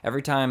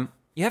every time.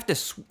 You have to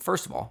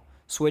first of all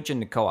switch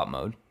into co-op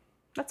mode.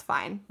 That's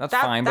fine. That's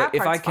fine. But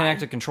if I part's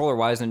connect fine. it controller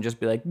wise and just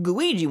be like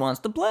Luigi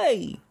wants to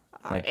play,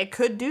 It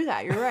could do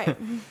that. You're right.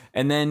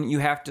 and then you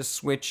have to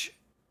switch.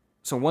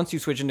 So once you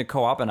switch into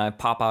co-op and I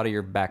pop out of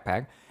your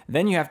backpack,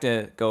 then you have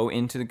to go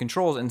into the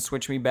controls and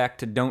switch me back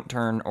to don't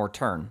turn or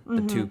turn,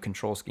 the two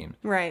control schemes.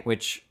 Right.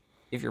 Which,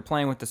 if you're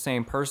playing with the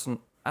same person,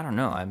 I don't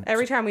know.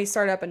 Every time we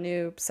start up a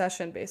new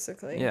session,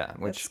 basically. Yeah,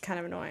 It's kind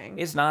of annoying.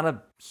 It's not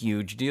a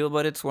huge deal,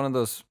 but it's one of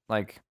those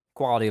like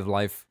quality of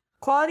life.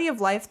 Quality of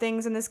life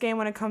things in this game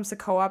when it comes to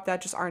co-op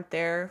that just aren't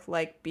there.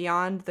 Like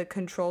beyond the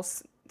control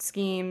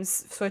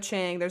schemes,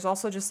 switching. There's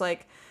also just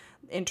like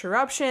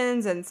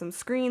interruptions and some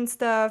screen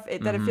stuff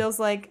that it feels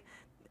like.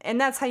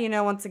 And that's how you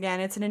know, once again,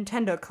 it's a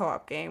Nintendo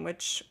co-op game,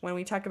 which when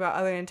we talk about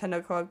other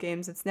Nintendo co-op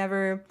games, it's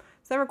never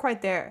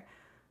quite there.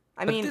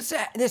 I mean,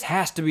 This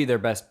has to be their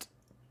best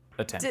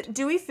attempt.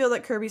 do we feel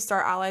that Kirby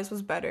Star Allies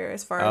was better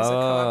as far as a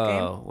co-op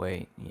game? Oh,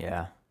 wait,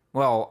 yeah.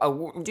 Well,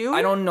 Do I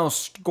we? don't know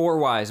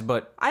score-wise,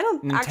 but I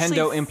don't Nintendo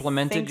actually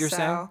implemented, think you're so.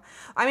 saying?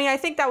 I mean, I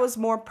think that was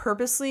more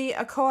purposely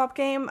a co-op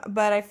game,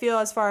 but I feel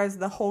as far as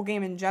the whole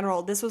game in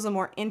general, this was a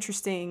more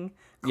interesting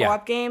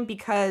co-op game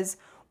because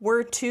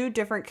we're two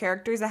different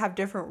characters that have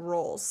different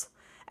roles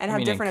and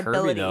have different in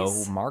Kirby,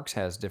 abilities. though, Marks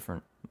has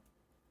different.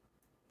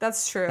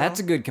 That's true. That's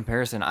a good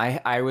comparison.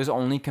 I was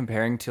only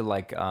comparing to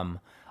like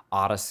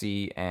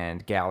Odyssey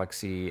and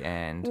Galaxy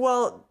and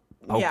well,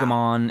 yeah.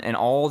 Pokemon and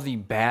all the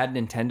bad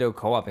Nintendo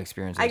co-op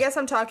experiences. I guess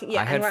I'm talking.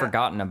 Yeah, I had and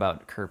forgotten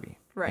about Kirby.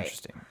 Right.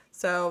 Interesting.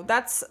 So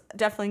that's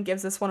definitely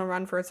gives this one a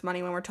run for its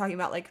money when we're talking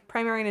about like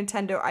primary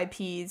Nintendo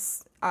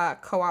IPs,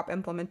 co-op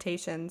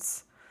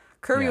implementations.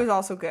 Kirby was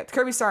also good.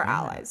 Kirby Star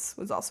Allies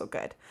was also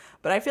good.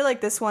 But I feel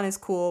like this one is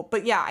cool.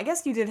 But yeah, I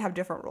guess you did have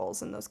different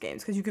roles in those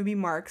games because you could be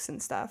Marks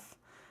and stuff.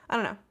 I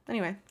don't know.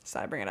 Anyway, just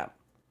thought I'd bring it up.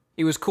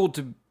 It was cool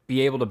to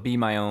be able to be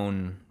my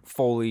own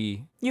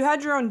fully. You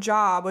had your own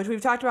job, which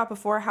we've talked about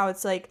before, how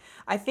it's like,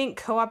 I think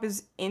co-op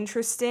is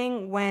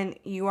interesting when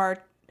you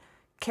are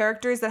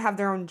characters that have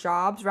their own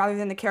jobs rather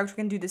than the character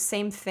can do the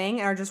same thing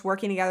and are just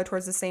working together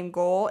towards the same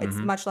goal. It's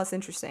much less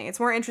interesting. It's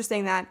more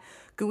interesting that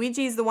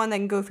Guigi is the one that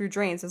can go through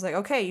drains. It's like,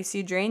 okay, you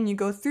see a drain, you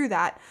go through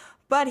that.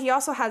 But he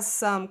also has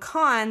some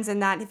cons in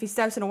that if he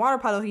steps in a water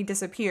puddle, he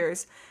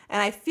disappears.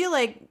 And I feel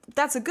like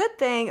that's a good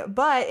thing,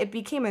 but it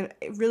became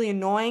really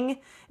annoying,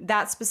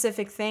 that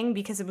specific thing,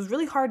 because it was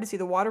really hard to see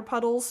the water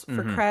puddles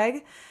for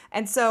Craig.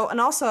 And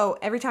also,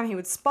 every time he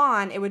would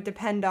spawn, it would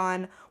depend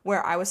on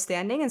where I was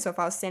standing. And so if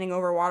I was standing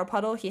over a water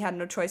puddle, he had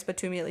no choice but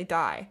to immediately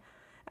die.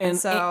 And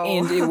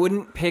it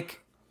wouldn't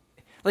pick.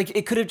 Like,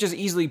 it could have just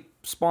easily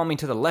spawned me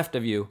to the left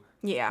of you,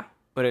 yeah.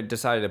 but it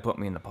decided to put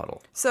me in the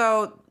puddle.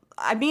 So,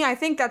 I mean, I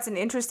think that's an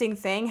interesting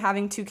thing,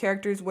 having two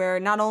characters where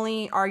not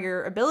only are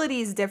your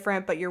abilities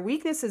different, but your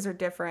weaknesses are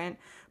different.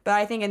 But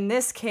I think in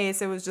this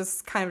case, it was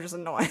just kind of just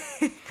annoying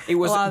It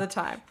was a lot of the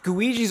time.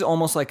 Guigi's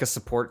almost like a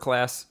support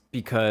class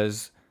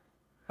because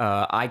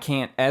I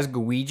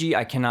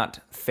cannot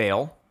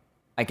fail.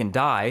 I can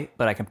die,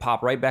 but I can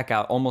pop right back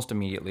out almost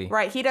immediately.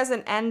 Right, he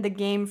doesn't end the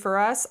game for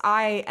us.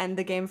 I end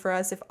the game for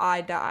us if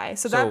I die.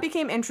 So that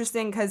became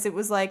interesting because it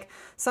was like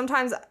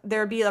sometimes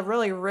there would be a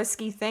really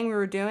risky thing we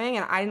were doing,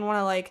 and I didn't want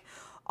to like.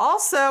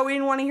 Also, we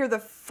didn't want to hear the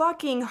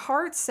fucking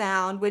heart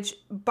sound, which,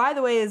 by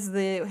the way, is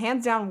the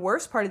hands down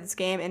worst part of this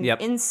game and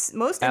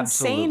most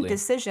insane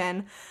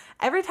decision.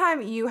 Every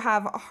time you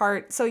have a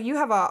heart, so you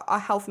have a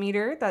health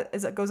meter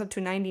that goes up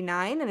to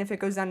 99, and if it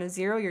goes down to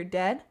 0, you're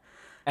dead.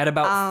 At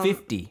about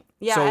 50.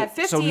 Yeah, so, at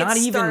 50, so not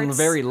it even starts,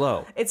 very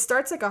low. It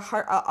starts like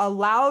a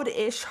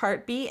loud-ish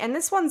heartbeat, and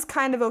this one's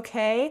kind of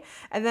okay.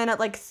 And then at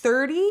like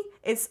 30,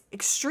 it's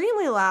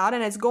extremely loud,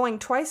 and it's going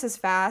twice as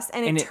fast,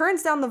 and it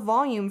turns down the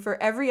volume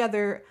for every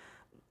other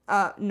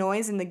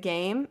noise in the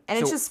game, and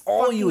it's just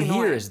all you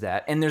annoying. hear is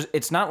that, and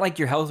it's not like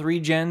your health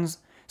regens,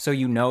 so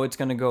you know it's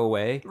gonna go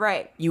away.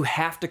 Right. You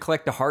have to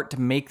collect a heart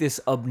to make this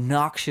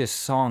obnoxious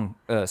sound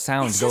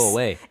go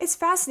away. It's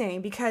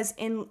fascinating because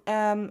in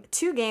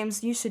 2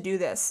 games used to do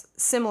this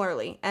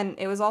similarly, and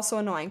it was also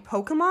annoying.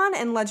 Pokemon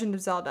and Legend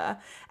of Zelda,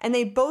 and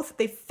they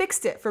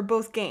fixed it for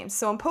both games.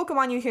 So in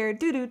Pokemon you hear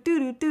doo doo doo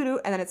doo doo doo,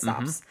 and then it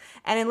stops.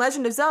 And in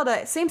Legend of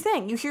Zelda, same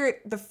thing. You hear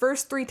it the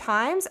first 3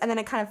 times, and then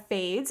it kind of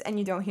fades, and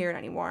you don't hear it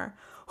anymore.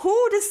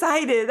 Who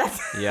decided that,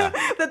 Yeah.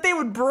 that they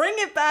would bring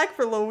it back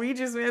for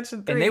Luigi's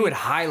Mansion 3? And they would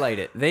highlight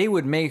it. They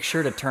would make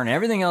sure to turn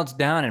everything else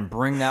down and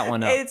bring that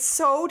one up. It's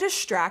so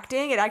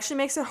distracting. It actually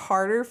makes it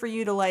harder for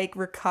you to like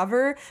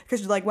recover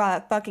because you're like, wow,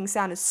 that fucking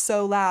sound is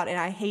so loud and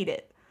I hate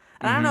it.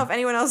 And I don't know if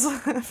anyone else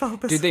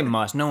felt this. Dude, they way.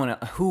 must. No one.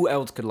 Who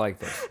else could like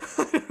this?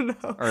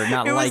 Or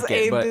not It like was it?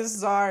 a But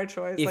bizarre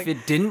choice. if Like,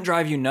 it didn't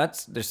drive you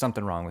nuts, there's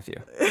something wrong with you.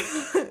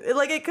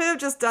 like it could have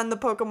just done the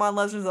Pokemon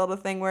Legend of Zelda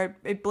thing where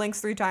it blinks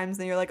 3 times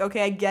and you're like,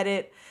 okay, I get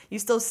it. You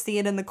still see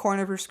it in the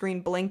corner of your screen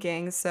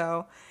blinking.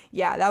 So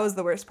yeah, that was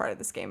the worst part of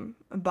this game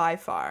by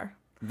far.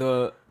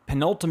 The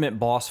penultimate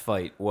boss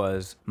fight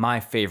was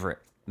my favorite.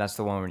 That's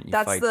the one where you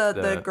That's fight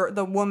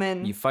the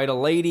woman, You fight a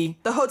lady.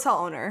 the hotel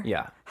owner.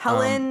 Yeah.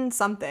 Helen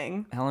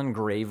something. Helen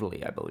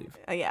Gravely, I believe.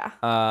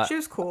 Yeah. She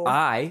was cool.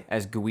 I,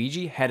 as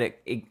Guigi, had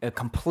a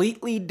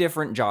completely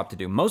different job to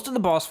do. Most of the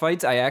boss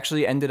fights, I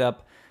actually ended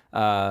up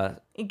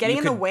Getting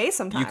in the way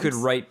sometimes.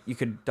 You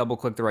could double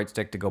click the right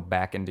stick to go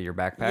back into your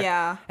backpack.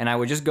 Yeah. And I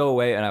would just go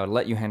away and I would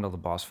let you handle the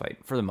boss fight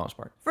for the most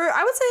part.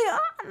 I would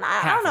say, I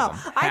Half don't know.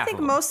 of them. I Half think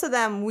of them. most of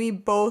them we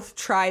both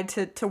tried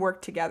to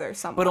work together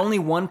somewhat. But only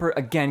one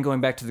again,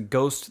 going back to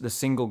the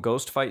single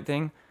ghost fight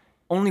thing,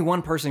 only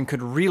one person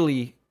could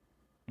really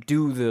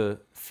do the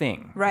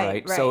thing.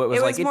 Right. So it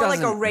was like, more it like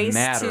a doesn't race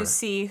matter. to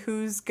see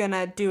who's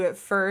gonna do it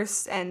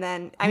first, and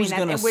then Who's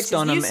gonna which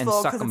stun 'em is and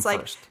useful suck because 'em it's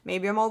like first.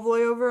 maybe I'm all the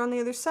way over on the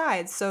other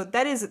side. So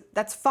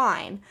that's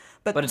fine.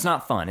 But But it's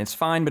not fun. It's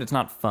fine, but it's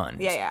not fun.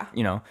 Yeah.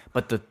 You know,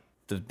 but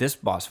this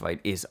boss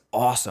fight is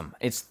awesome.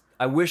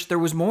 I wish there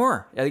was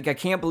more. I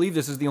can't believe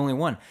this is the only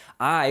one.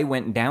 I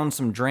went down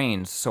some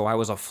drains, so I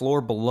was a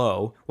floor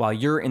below while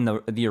you're in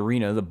the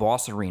arena, the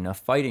boss arena,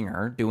 fighting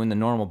her, doing the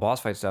normal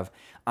boss fight stuff.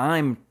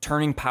 I'm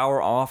turning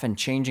power off and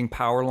changing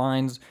power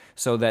lines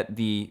so that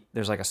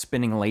there's like a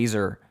spinning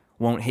laser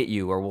won't hit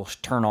you or will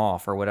turn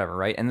off or whatever,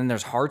 right? And then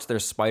there's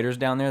spiders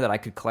down there that I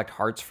could collect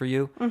hearts for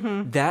you.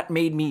 Mm-hmm. That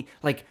made me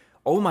like,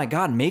 oh my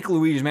God, make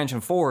Luigi's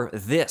Mansion 4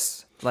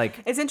 this.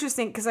 Like, it's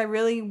interesting because I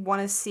really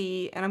want to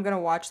see, and I'm gonna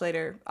watch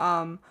later,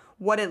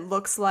 what it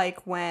looks like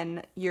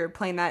when you're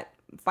playing that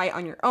fight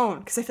on your own.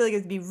 Because I feel like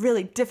it'd be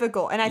really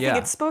difficult, and I think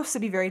it's supposed to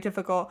be very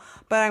difficult.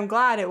 But I'm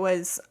glad it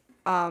was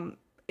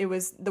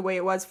the way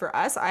it was for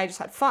us. I just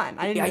had fun.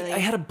 I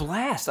had a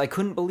blast. I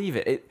couldn't believe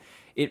it.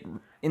 It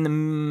in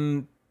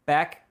the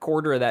back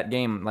quarter of that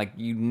game, like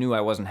you knew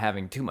I wasn't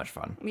having too much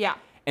fun. Yeah.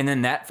 And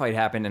then that fight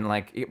happened, and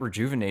like it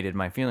rejuvenated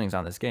my feelings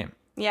on this game.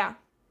 Yeah.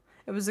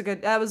 That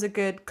was a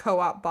good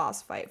co-op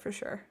boss fight for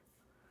sure.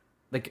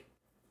 Like,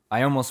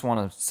 I almost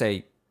want to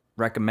say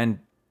recommend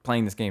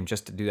playing this game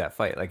just to do that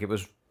fight. Like, it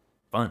was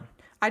fun.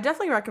 I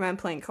definitely recommend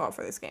playing co-op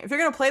for this game. If you're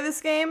going to play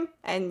this game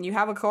and you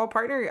have a co-op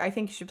partner, I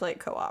think you should play it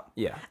co-op.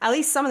 Yeah. At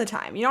least some of the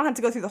time. You don't have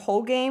to go through the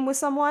whole game with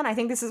someone. I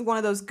think this is one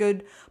of those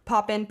good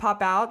pop in,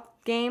 pop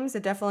out games.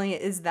 It definitely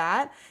is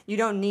that. You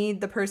don't need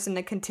the person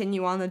to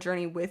continue on the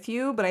journey with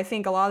you, but I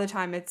think a lot of the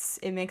time it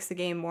makes the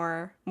game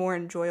more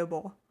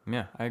enjoyable.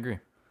 Yeah, I agree.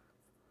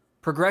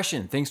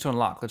 Progression, things to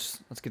unlock.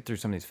 Let's get through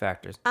some of these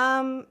factors.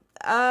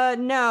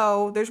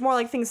 No, there's more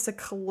like things to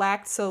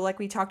collect. So like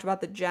we talked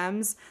about the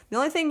gems. The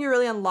only thing you're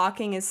really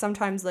unlocking is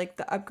sometimes like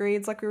the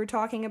upgrades like we were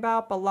talking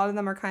about, but a lot of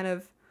them are kind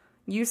of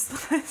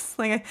useless.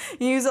 Like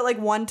you use it like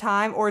one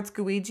time or it's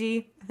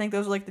Guigi. I think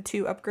those are like the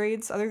 2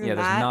 upgrades. Other than Yeah,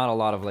 that, there's not a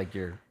lot of like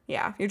your...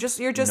 Yeah, you're just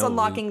No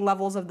unlocking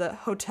levels of the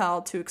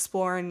hotel to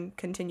explore and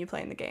continue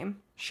playing the game.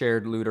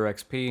 shared loot or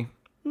XP.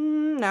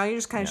 No, you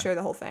just kind of share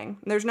the whole thing.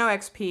 There's no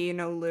XP,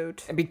 no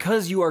loot.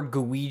 Because you are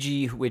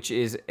Guigi, which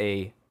is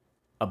a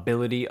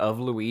ability of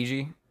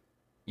Luigi,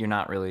 you're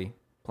not really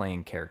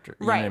playing character.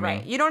 You know what I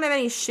Right. mean? You don't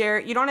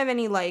have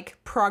any like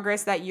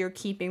progress that you're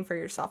keeping for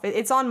yourself.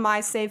 It's on my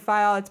save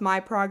file. It's my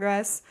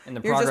progress. And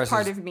the you're progress just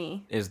part is- of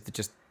me. Is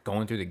just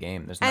going through the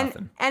game. There's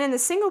nothing. And in the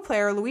single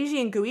player,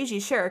 Luigi and Guigi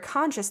share a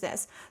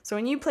consciousness. So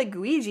when you play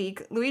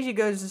Luigi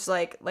goes just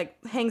like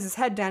hangs his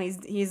head down.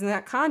 He's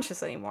not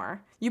conscious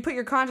anymore. You put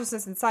your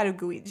consciousness inside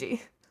of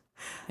Luigi.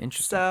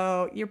 Interesting.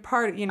 So you're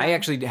part of, you know. I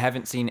actually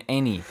haven't seen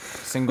any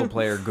single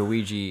player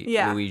Luigi.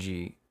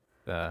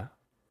 I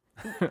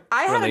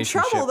had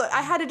relationship. trouble.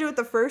 I had to do it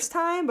the first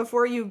time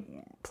before you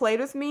played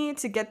with me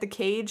to get the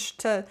cage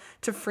to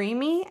free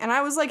me, and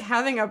I was like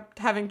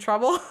having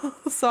trouble.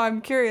 So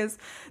I'm curious.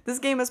 This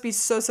game must be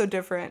so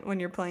different when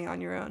you're playing on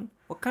your own.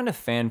 What kind of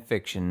fan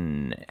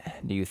fiction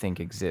do you think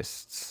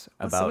exists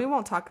So about we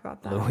won't talk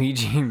about that.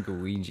 Luigi and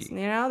Luigi?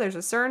 You know, there's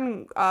a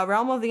certain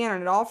realm of the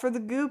internet, all for the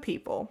goo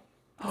people.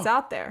 It's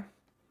out there.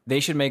 They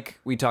should make.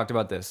 We talked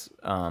about this.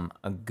 A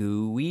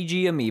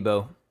Luigi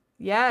amiibo.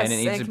 Yes, And it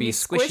needs can to be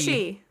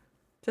squishy.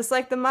 Just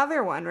like the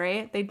mother one,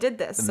 right? They did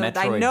this. The So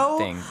Metroid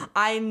thing.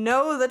 I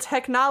know the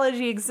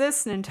technology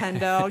exists,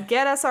 Nintendo.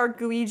 Get us our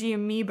Luigi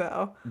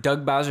amiibo.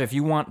 Doug Bowser, if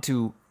you want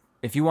to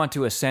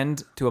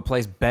ascend to a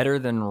place better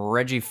than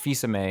Reggie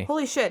Fils-Aimé,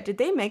 Holy shit, did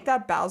they make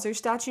that Bowser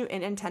statue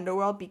in Nintendo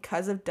World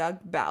because of Doug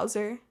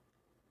Bowser?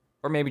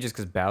 or maybe just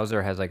because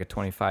Bowser has like a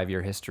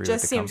 25-year history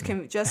with the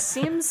company. Just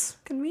seems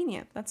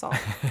convenient. That's all.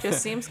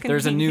 Just seems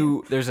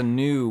convenient. There's a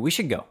new. We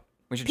should go.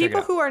 We should check it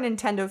People out. who are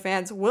Nintendo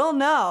fans will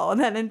know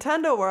that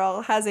Nintendo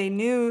World has a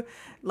new,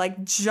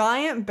 like,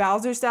 giant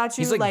Bowser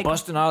statue. He's like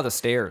busting out of the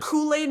stairs.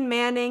 Kool-Aid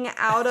Manning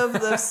out of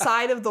the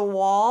side of the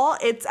wall.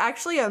 It's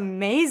actually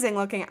amazing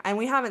looking, and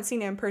we haven't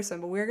seen it in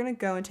person, but we're going to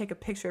go and take a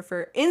picture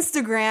for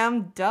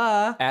Instagram.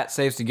 Duh. At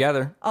Saves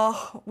Together.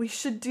 Oh, we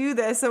should do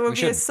this. It would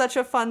be such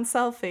a fun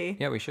selfie.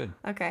 Yeah, we should.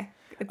 Okay.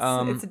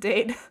 It's a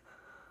date.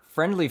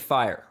 Friendly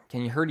fire.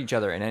 Can you hurt each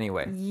other in any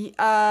way?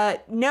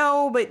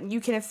 No, but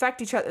you can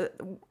affect each other.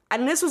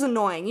 And this was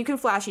annoying. You can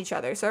flash each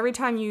other. So every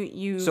time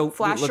you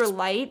flash your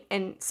light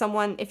and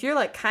someone, if you're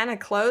like kind of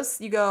close,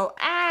 you go,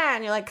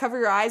 and you're like cover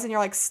your eyes and you're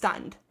like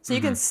stunned. So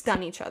you can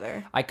stun each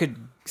other. I could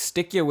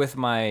stick you with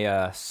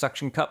my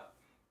suction cup.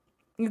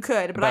 You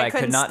could, but I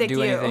couldn't could not stick do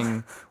you.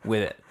 anything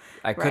with it.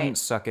 I couldn't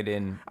suck it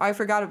in. Oh, I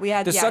forgot we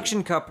had The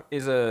suction cup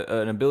is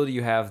an ability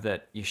you have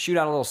that you shoot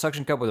out a little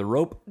suction cup with a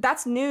rope.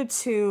 That's new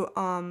to this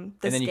and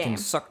then you game. can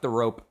suck the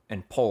rope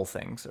and pull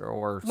things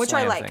or Which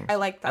slam I like. things. I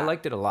like that. I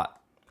liked it a lot.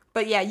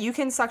 But yeah, you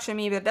can suction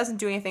me, but it doesn't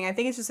do anything. I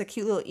think it's just a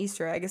cute little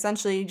Easter egg.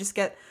 Essentially, you just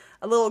get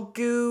a little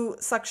goo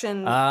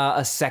suction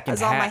A second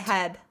hat. on my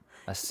head.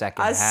 A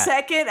second A hat.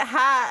 second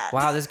hat.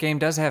 Wow, this game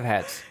does have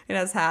hats. It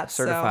has hats.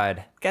 Certified.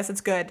 So guess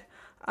it's good.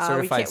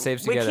 Certified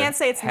Saves We Together. can't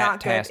say it's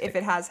not good Hat-tastic. if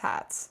it has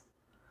hats.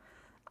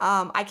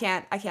 I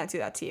can't do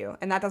that to you,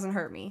 and that doesn't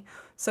hurt me.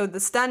 So the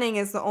stunning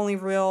is the only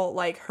real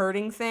like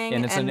hurting thing.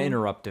 And it's an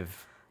interruptive.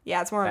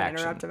 Yeah, it's more of an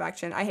action. interruptive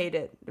action. I hate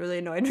it. It really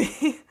annoyed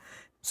me.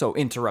 So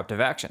interruptive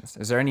actions.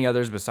 Is there any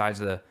others besides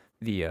the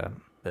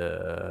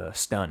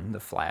stun, the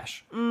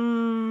flash?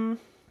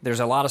 There's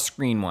a lot of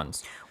screen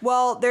ones.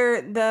 Well,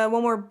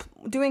 when we're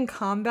doing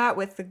combat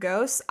with the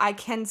ghosts, I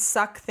can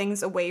suck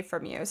things away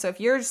from you. So if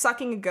you're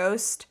sucking a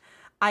ghost,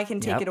 I can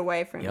take it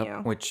away from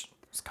you. Which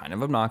is kind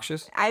of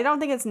obnoxious. I don't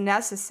think it's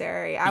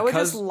necessary. I would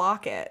just Because-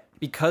 lock it.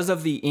 Because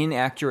of the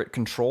inaccurate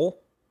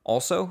control,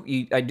 also,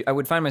 I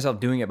would find myself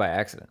doing it by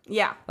accident.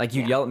 Yeah. Like,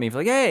 you'd yell at me,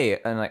 like, hey!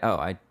 And like, oh,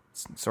 I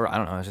don't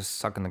know, I was just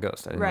sucking the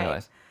ghost. I didn't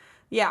realize.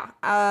 Yeah.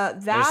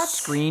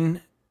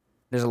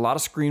 There's a lot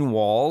of screen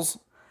walls.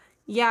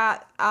 Yeah,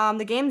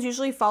 the game's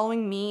usually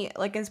following me,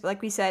 like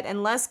we said,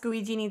 unless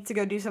Luigi needs to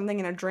go do something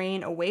in a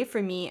drain away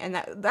from me, and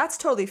that's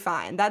totally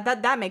fine.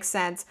 That makes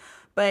sense.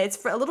 But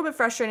it's a little bit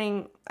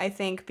frustrating, I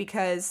think,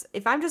 because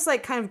if I'm just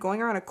like kind of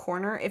going around a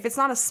corner, if it's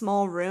not a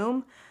small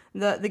room,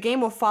 the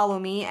game will follow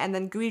me, and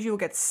then Luigi will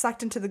get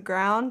sucked into the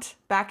ground,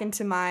 back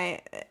into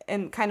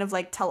and kind of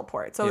like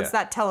teleport. So it's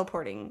that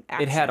teleporting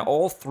action. It had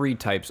all three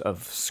types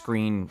of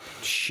screen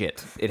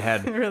shit. It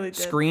had It really did.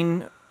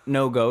 screen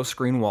no-go,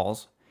 screen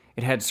walls.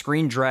 It had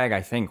screen drag,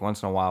 I think,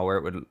 once in a while, where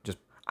it would just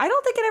I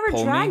don't think it ever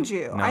pull dragged me.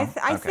 you. No? I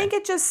Okay. think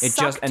it just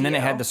and then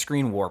it had you. the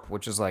screen warp,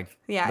 which is like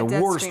Yeah, the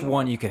dead worst screen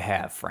one you could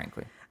have,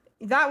 frankly.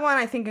 That one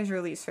I think is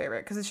your least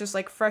favorite because it's just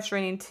like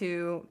frustrating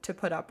to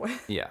put up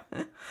with. Yeah.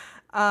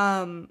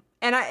 And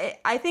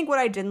I think what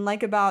I didn't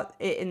like about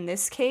it in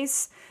this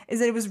case is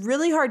that it was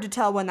really hard to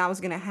tell when that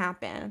was going to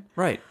happen.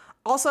 Right.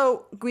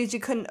 Also, Luigi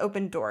couldn't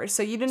open doors,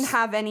 so you didn't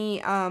have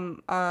any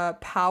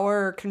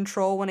power or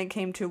control when it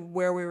came to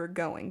where we were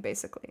going,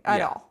 basically,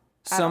 at all.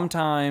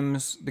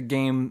 Sometimes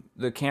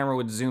the camera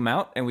would zoom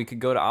out and we could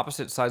go to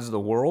opposite sides of the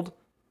world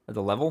or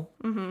the level.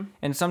 Mm-hmm.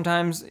 And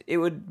sometimes it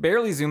would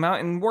barely zoom out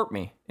and warp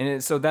me.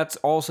 And so that's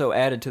also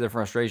added to the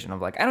frustration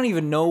of like, I don't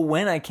even know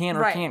when I can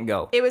or can't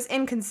go. It was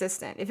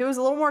inconsistent. If it was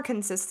a little more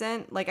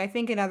consistent, like I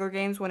think in other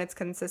games when it's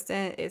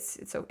consistent, it's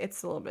a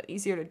little bit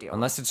easier to deal with.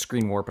 Unless it's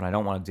screen warp and I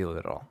don't want to deal with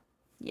it at all.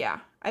 Yeah.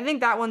 I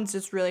think that one's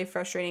just really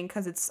frustrating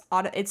because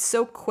it's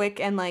so quick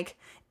and like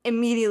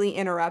immediately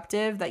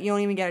interruptive that you don't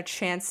even get a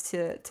chance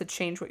to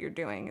change what you're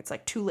doing. It's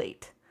like too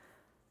late.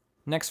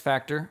 Next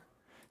factor,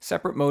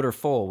 separate mode or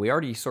full. We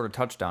already sort of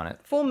touched on it.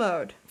 Full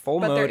mode. Full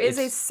but mode, there is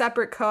a it's-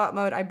 separate co-op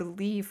mode, I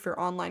believe, for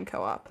online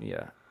co-op.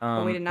 Yeah.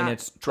 we did not and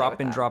it's play drop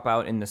with in, that. drop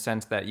out in the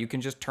sense that you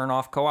can just turn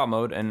off co-op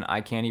mode and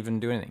I can't even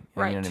do anything.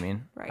 You know what I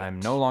mean? Right. I'm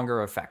no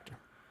longer a factor.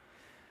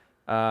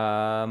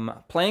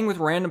 Playing with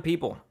random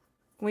people.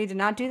 We did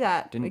not do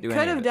that. Didn't we do could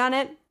any of have it. done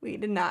it. We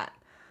did not.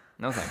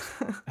 No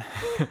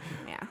thanks.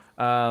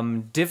 Yeah.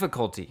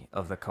 Difficulty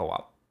of the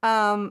co-op.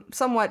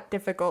 Somewhat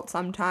difficult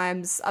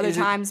sometimes. Other Is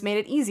it- times made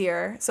it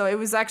easier. So it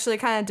was actually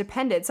kind of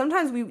dependent.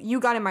 Sometimes you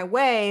got in my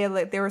way.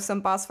 Like there were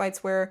some boss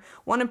fights where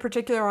one in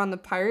particular on the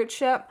pirate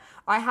ship,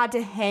 I had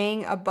to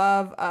hang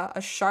above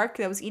a shark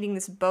that was eating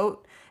this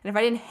boat. And if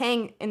I didn't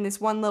hang in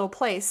this one little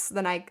place,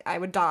 then I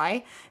would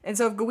die. And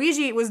so if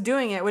Luigi was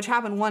doing it, which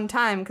happened one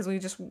time because we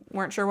just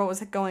weren't sure what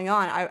was going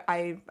on,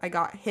 I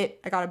got hit.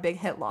 I got a big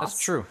hit loss.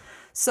 That's true.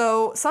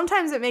 So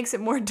sometimes it makes it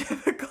more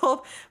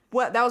difficult.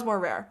 That was more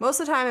rare.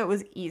 Most of the time it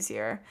was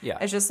easier. Yeah.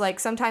 It's just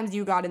like sometimes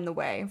you got in the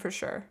way for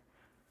sure.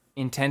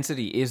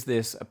 Intensity, is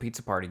this a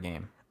pizza party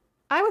game?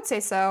 I would say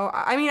so.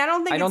 I mean, I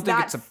don't think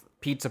it's a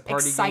pizza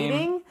party exciting.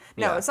 game.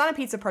 No, Yeah. it's not a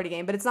pizza party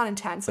game, but it's not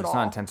intense at all. It's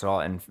not intense at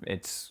all, and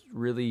it's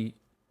really,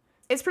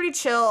 It's pretty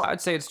chill.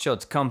 I'd say it's chill.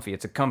 It's comfy.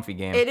 It's a comfy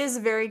game. It is a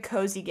very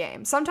cozy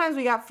game. Sometimes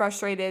we got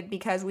frustrated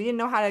because we didn't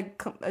know how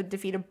to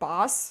defeat a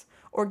boss,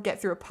 or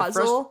get through a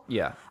puzzle.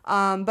 Yeah.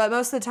 But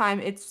most of the time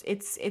it's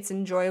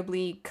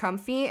enjoyably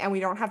comfy, and we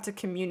don't have to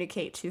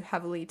communicate too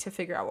heavily to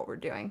figure out what we're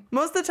doing.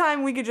 Most of the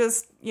time we could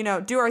just,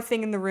 do our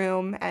thing in the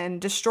room and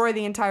destroy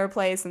the entire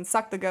place and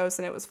suck the ghosts,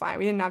 and it was fine.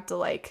 We didn't have to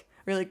like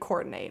really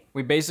coordinate.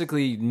 We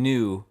basically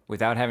knew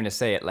without having to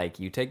say it, like,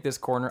 you take this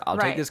corner, I'll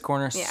Right. take this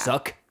corner, Yeah.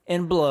 suck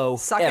and blow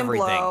Suck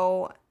everything. and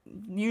blow,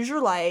 use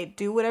your light,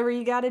 do whatever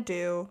you gotta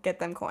do, get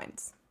them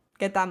coins,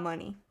 get that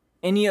money.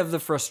 Any of the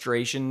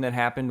frustration that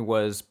happened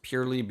was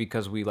purely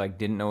because we like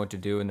didn't know what to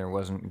do and there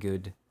wasn't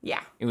good.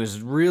 Yeah. It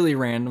was really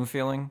random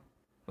feeling.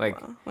 Like,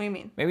 What do you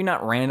mean? maybe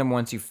not random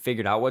once you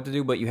figured out what to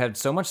do, but you had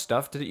so much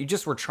stuff to do. You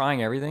just were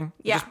trying everything.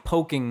 Yeah.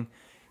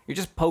 You're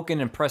just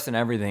poking and pressing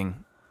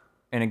everything.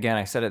 And again,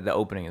 I said at the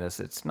opening of this,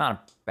 it's not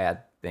a bad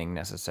thing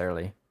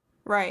necessarily,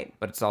 Right.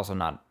 but it's also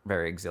not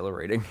very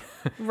exhilarating.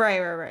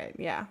 Right.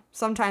 Yeah.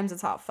 Sometimes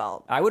it's how it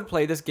felt. I would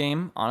play this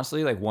game,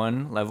 honestly, like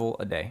one level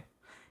a day.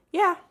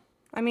 Yeah.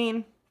 I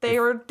mean,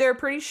 they're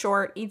pretty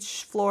short.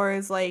 Each floor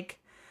is like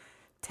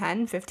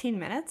 10, 15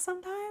 minutes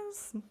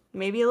sometimes.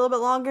 Maybe a little bit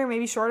longer,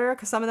 maybe shorter,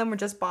 because some of them were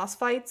just boss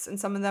fights and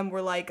some of them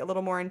were like a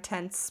little more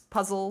intense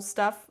puzzle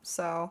stuff.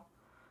 So,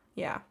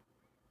 yeah.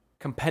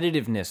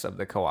 Competitiveness of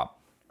the co-op.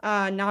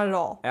 Not at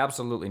all.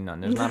 Absolutely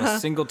none. There's not a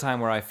single time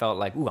where I felt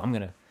like, ooh, I'm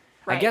gonna.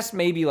 I Right. guess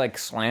maybe like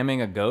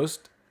slamming a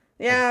ghost.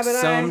 Yeah, but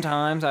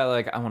Sometimes I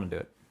want to do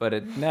it, but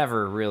it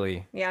never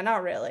really. yeah,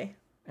 not really.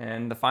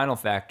 And the final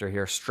factor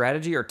here: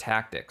 strategy or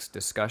tactics,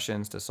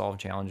 discussions to solve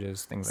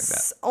challenges, things like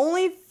that.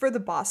 Only for the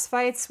boss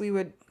fights we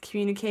would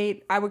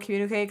communicate. I would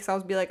communicate because I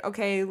would be like,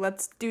 okay,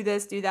 let's do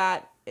this, do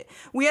that.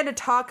 We had to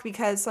talk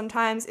because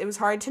sometimes it was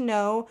hard to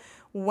know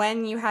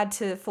when you had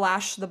to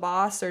flash the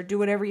boss or do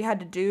whatever you had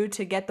to do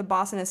to get the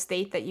boss in a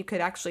state that you could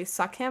actually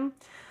suck him.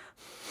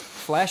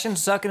 Flashing,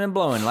 sucking, and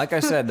blowing. Like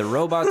I said, the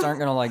robots aren't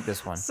gonna like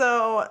this one.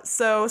 So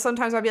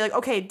sometimes I'd be like,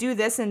 okay, do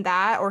this and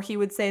that, or he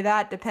would say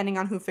that depending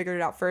on who figured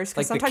it out first.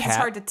 Because Like the sometimes it's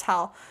cat? hard to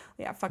tell.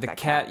 Yeah, fuck The that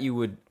cat, you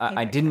would.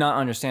 I that did not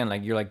understand.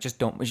 Like you're like, just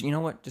don't. You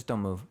know what? Just don't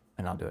move,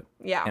 and I'll do it.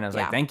 Yeah, And I was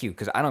yeah. like, thank you,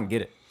 because I don't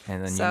get it.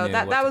 And then So you knew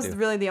that what was to do.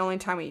 really the only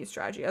time we used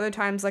strategy. Other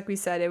times, like we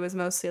said, it was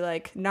mostly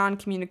like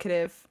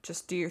non-communicative,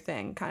 just do your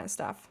thing kind of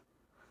stuff.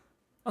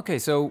 Okay,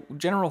 so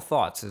general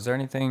thoughts. Is there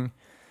anything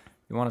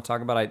you want to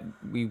talk about?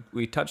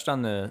 We touched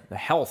on the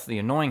health, the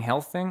annoying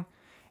health thing,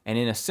 and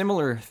in a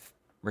similar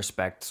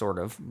respect, sort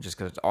of, just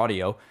because it's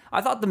audio,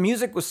 I thought the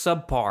music was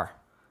subpar.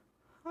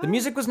 The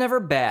music was never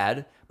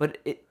bad, but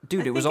it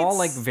was think all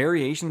like it's-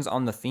 variations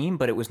on the theme,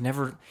 but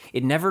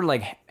it never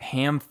like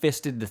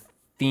ham-fisted the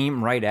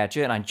theme right at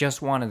you, and I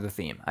just wanted the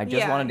theme. I just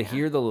Yeah, wanted to yeah.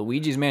 hear the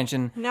Luigi's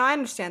Mansion. No, I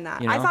understand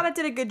that. You I know? thought it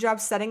did a good job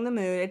setting the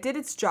mood. It did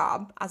its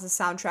job as a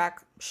soundtrack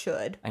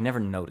should. I never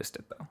noticed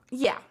it though.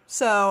 Yeah.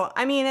 So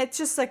I mean, it's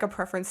just like a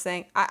preference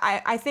thing.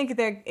 I think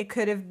it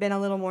could have been a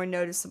little more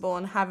noticeable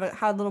and had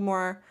a little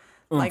more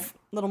like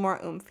little more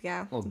oomph.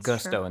 Yeah. A little that's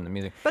gusto true. in the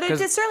music. But it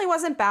 'Cause certainly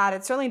wasn't bad.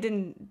 It certainly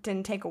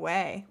didn't take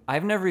away.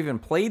 I've never even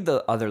played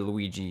the other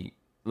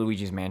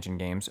Luigi's Mansion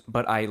games,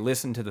 but I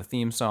listened to the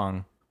theme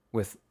song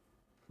with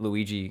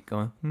Luigi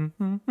going,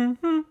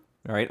 all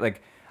right?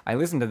 Like, I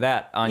listen to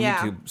that on Yeah.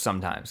 YouTube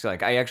sometimes.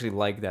 Like, I actually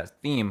like that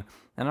theme,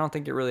 and I don't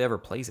think it really ever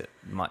plays it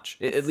much,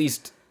 at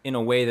least in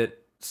a way that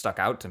stuck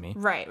out to me.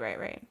 Right.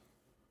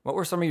 What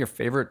were some of your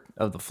favorite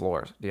of the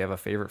floors? Do you have a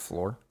favorite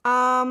floor?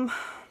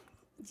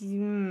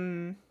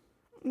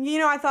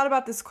 I thought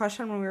about this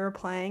question when we were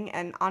playing,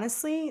 and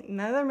honestly,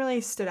 none of them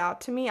really stood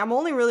out to me. I'm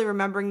only really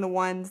remembering the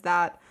ones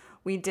that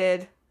we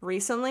did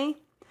recently,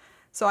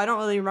 so I don't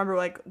really remember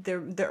like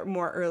the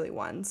more early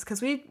ones,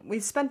 because we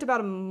spent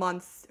about a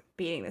month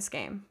beating this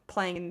game,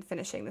 playing and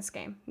finishing this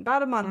game.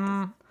 About a month,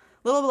 a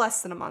little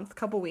less than a month, a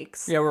couple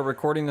weeks. Yeah, we're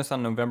recording this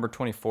on November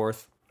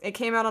 24th. It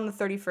came out on the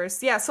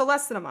 31st. Yeah, so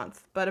less than a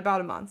month, but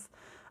about a month.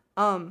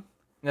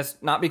 That's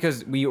not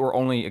because we were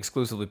only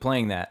exclusively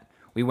playing that.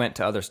 We went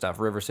to other stuff,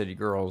 River City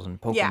Girls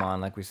and Pokemon, Yeah.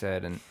 like we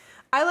said, and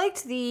I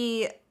liked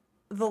the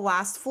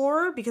last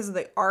floor because of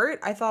the art.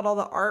 I thought all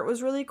the art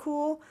was really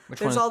cool. Which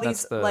There's one? all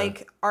That's these the-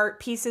 like art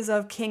pieces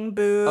of King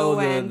Boo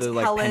and the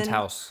like Helen.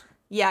 penthouse.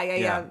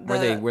 Yeah.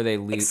 where they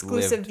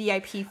exclusive lived.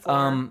 VIP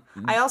floor.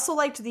 I also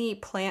liked the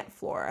plant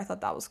floor. I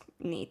thought that was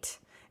neat.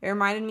 It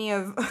reminded me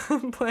of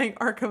playing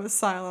Arkham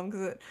Asylum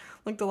because it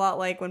looked a lot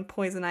like when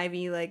Poison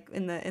Ivy like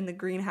in the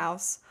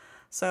greenhouse.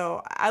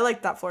 So I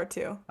liked that floor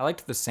too. I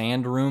liked the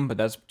sand room, but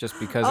that's just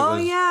because Oh, it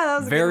was, yeah, that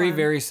was a good very, one.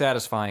 very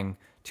satisfying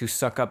to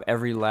suck up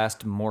every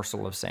last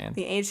morsel of sand.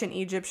 The ancient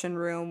Egyptian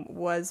room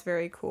was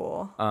very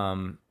cool.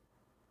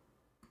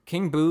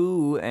 King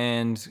Boo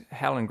and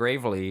Helen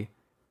Gravely,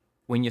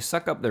 when you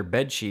suck up their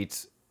bed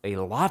sheets, a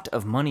lot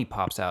of money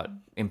pops out,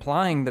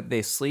 implying that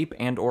they sleep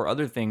and or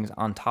other things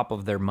on top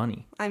of their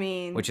money, I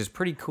mean, which is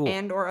pretty cool.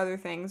 and or other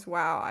things.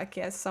 Wow, I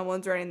guess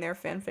someone's writing their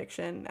fan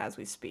fiction as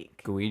we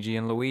speak. Luigi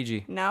and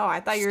Luigi. No, I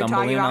thought you were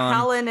Stumbling talking about on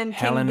Helen and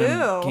Helen King Boo.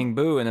 and King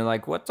Boo, and they're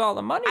like, "What's all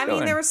the money I going?"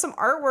 mean, there was some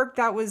artwork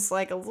that was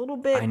like a little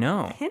bit I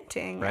know,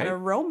 hinting right? at a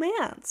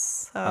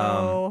romance.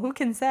 So who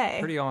can say?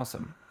 Pretty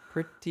awesome.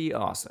 Pretty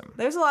awesome.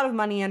 There's a lot of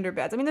money under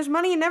beds. I mean, there's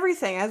money in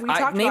everything, as we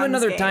talked about. Name in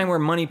this another game. time where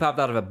money popped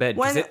out of a bed,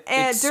 because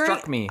it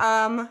struck me.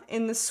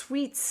 In the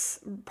suites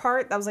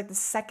part, that was like the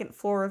second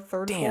floor or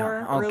third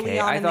floor. Okay. Early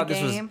on I in thought the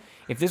this was. game.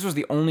 If this was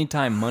the only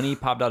time money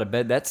popped out of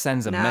bed, that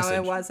sends a message. No,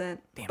 it wasn't.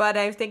 But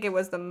I think it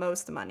was the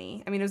most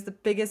money. I mean, it was the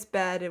biggest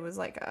bed. It was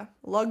like a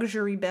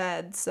luxury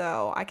bed,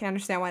 so I can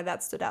understand why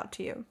that stood out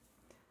to you.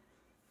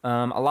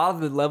 A lot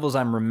of the levels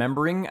I'm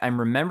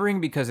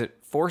remembering because it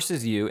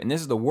forces you, and this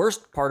is the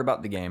worst part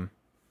about the game,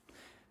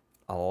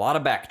 a lot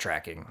of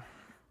backtracking.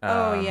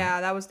 Oh,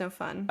 yeah, that was no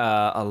fun.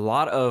 A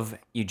lot of,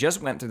 you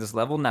just went through this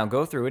level, now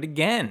go through it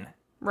again.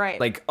 Right.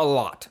 Like, a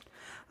lot.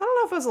 I don't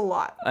know if it was a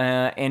lot.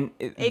 And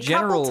A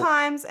couple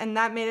times, and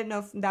that made it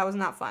that was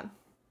not fun.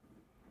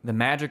 The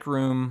magic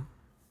room,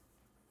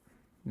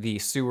 the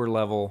sewer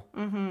level,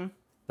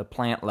 the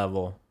plant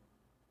level.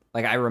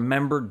 Like, I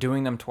remember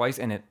doing them twice,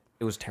 and it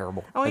was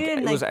terrible. Oh, like, you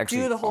didn't it was like actually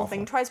do the whole awful.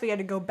 thing twice, but you had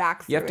to go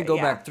back through You have to go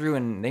yeah. back through,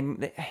 and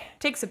they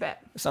Takes a bit.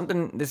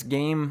 this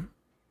game,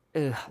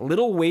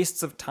 little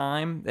wastes of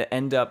time that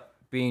end up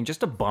being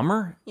just a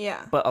bummer.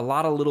 Yeah. But a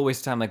lot of little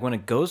wastes of time. Like when a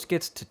ghost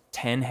gets to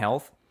 10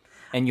 health,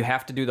 and you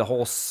have to do the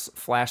whole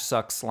flash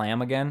suck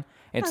slam again.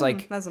 It's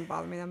like, doesn't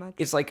bother me that much.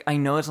 it's like, I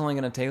know it's only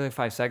going to take like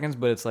 5 seconds,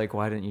 but it's like,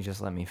 why didn't you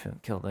just let me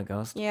kill the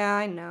ghost? Yeah,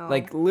 I know.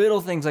 Like little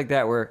things like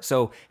that where,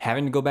 so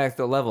having to go back to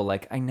the level,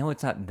 like I know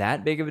it's not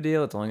that big of a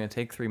deal. It's only going to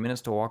take 3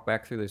 minutes to walk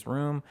back through this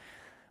room,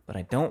 but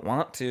I don't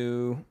want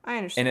to. I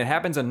understand. And it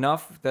happens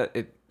enough that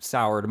it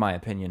soured my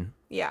opinion.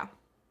 Yeah,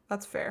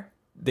 that's fair.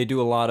 They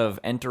do a lot of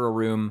enter a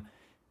room,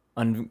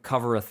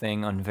 uncover a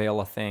thing,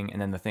 unveil a thing,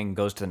 and then the thing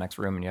goes to the next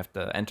room, and you have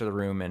to enter the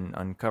room and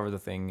uncover the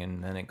thing,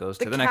 and then it goes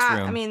to the next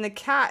room. I mean, the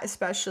cat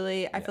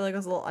especially, I feel like it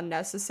was a little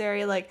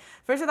unnecessary. Like,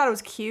 first I thought it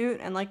was cute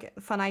and like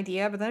a fun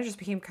idea, but then it just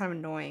became kind of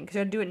annoying because you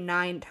had to do it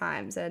 9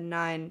 times. It had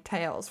 9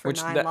 tails for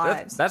 9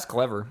 lives. That's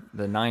clever.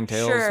 The 9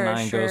 tails,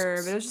 9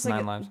 ghosts, but it was just 9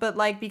 like, lives. but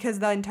like because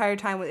the entire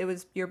time it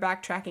was you're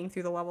backtracking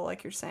through the level,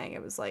 like you're saying,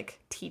 it was like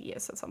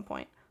tedious at some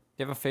point.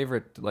 Do you have a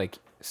favorite like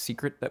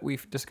secret that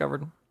we've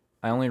discovered?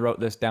 I only wrote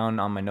this down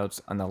on my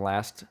notes on the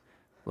last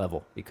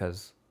level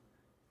because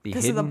the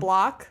This is the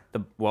block.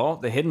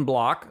 The hidden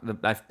block.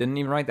 I didn't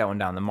even write that one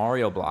down. The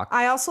Mario block.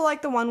 I also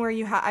like the one where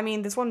you have. I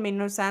mean, this one made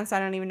no sense. I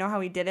don't even know how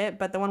he did it,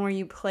 but the one where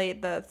you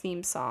played the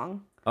theme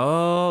song.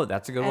 Oh,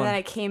 that's a good one. And then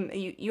it came.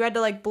 You had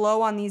to like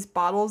blow on these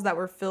bottles that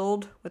were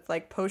filled with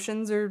like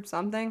potions or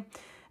something,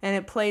 and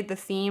it played the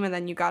theme, and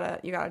then you gotta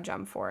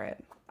jump for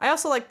it. I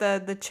also like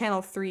the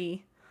Channel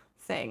 3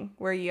 thing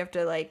where you have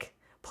to like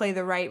play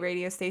the right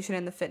radio station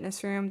in the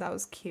fitness room. That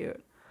was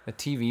cute. The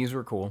TVs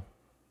were cool.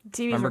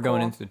 TVs Remember were going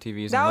cool. into the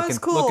TVs That and was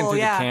looking cool. through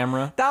Yeah, the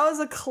camera? that was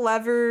a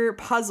clever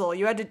puzzle.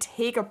 You had to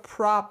take a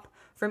prop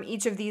from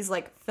each of these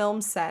like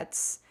film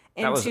sets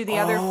into the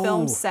other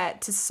film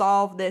set to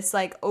solve this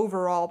like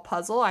overall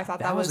puzzle. I thought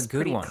that was a good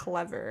pretty one.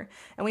 clever,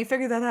 and we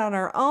figured that out on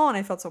our own.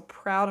 I felt so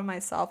proud of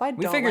myself.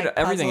 We figured like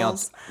everything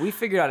puzzles. else. We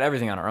figured out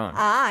everything on our own.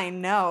 I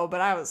know, but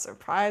I was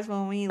surprised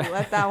when we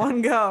let that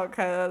one go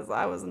because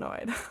I was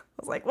annoyed.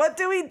 I was like, what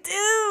do we do?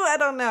 I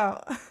don't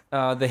know.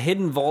 The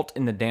hidden vault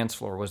in the dance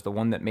floor was the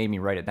one that made me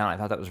write it down. I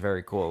thought that was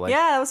very cool. Like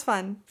Yeah, that was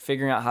fun.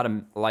 figuring out how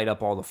to light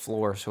up all the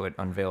floor so it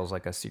unveils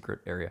like a secret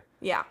area.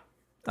 Yeah.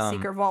 The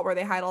secret vault where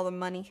they hide all the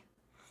money.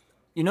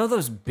 You know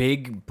those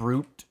big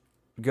brute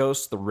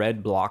ghosts, the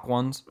red block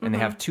ones, and they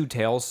have 2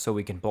 tails so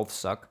we can both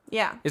suck?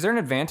 Yeah. Is there an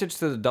advantage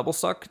to the double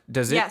suck?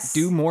 Does it Yes.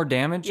 do more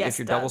damage Yes, if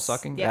you're it double does.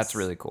 sucking? Yes. That's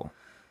really cool.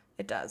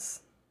 It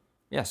does.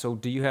 Yeah, so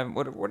do you have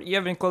what you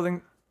have any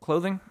clothing?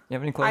 You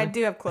have any clothing? I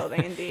do have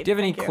clothing, indeed. Do you have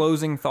any Thank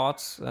closing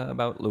thoughts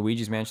about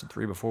Luigi's Mansion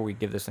 3 before we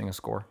give this thing a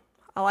score?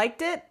 I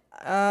liked it.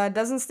 It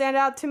doesn't stand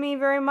out to me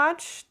very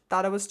much.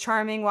 Thought it was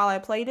charming while I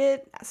played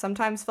it.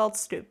 Sometimes felt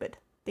stupid.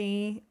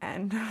 The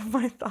end of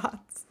my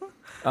thoughts.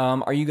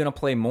 Are you gonna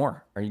play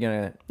more? Are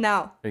you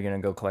No, gonna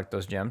go collect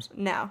those gems?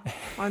 no,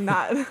 I'm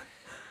not.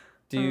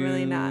 Do I'm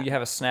really not. you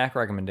have a snack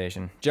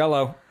recommendation?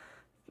 Jello.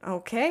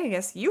 Okay, I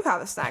guess you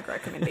have a snack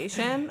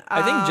recommendation.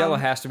 I think Jello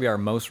has to be our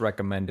most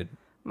recommended.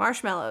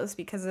 Marshmallows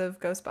because of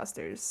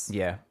Ghostbusters.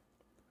 Yeah.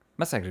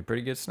 That's actually a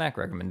pretty good snack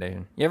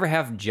recommendation. You ever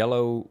have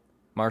Jello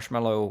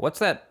marshmallow? What's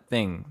that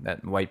thing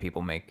that white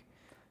people make?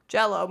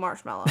 Jello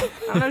marshmallow.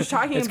 I'm not just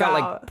talking It's about.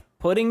 got like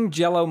pudding,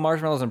 Jello,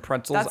 marshmallows, and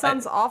pretzels. That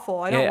sounds awful.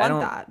 I don't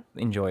want that.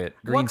 Enjoy it.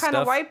 Green What kind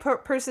stuff. of white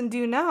person do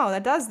you know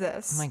that does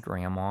this? My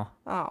grandma.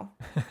 Oh.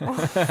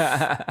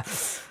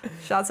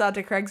 Shouts out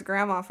to Craig's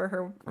grandma for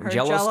her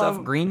Jello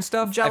stuff, green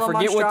stuff. Jell-O I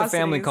forget what the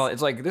family monstrosities. call it.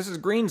 It's like this is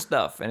green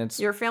stuff, and it's.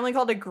 Your family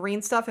called it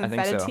green stuff and I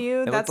think fed it so. to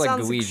you? It That looked like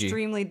sounds Luigi.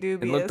 extremely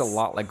dubious. It looked a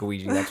lot like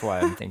Luigi. That's why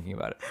I'm thinking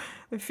about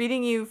They're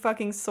feeding you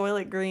fucking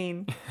Soylent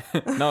Green.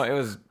 it. No, it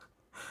was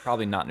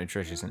probably not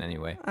nutritious in any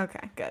way.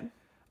 Okay, good.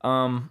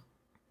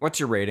 What's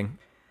your rating?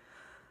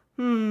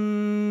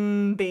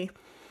 B.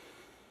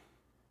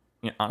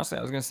 Yeah, honestly,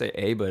 I was gonna say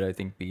A, but I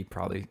think B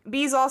probably.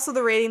 B is also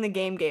the rating the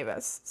game gave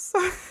us.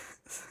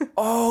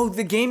 Oh,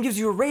 the game gives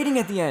you a rating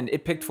at the end.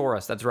 It picked for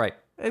us. That's right.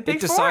 It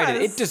picked for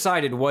decided. us. It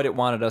decided what it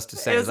wanted us to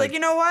say. It was like, you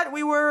know what?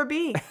 We were a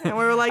B. And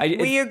we were like,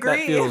 we agree.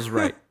 That feels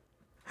right.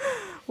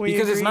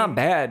 Because it's not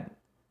bad.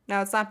 No,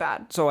 it's not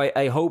bad. So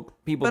I hope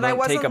people But I don't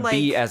take a wasn't,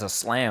 B like- as a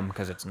slam,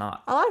 because it's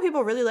not. A lot of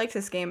people really liked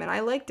this game, and I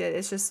liked it.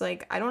 It's just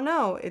like, I don't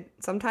know. It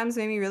sometimes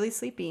made me really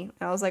sleepy. And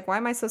I was like, why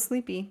am I so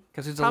sleepy?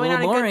 Because it's Probably a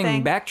little not a good boring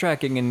thing.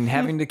 backtracking and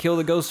having to kill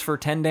the ghost for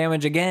 10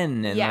 damage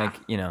again. And Yeah. like,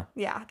 you know.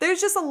 Yeah, there's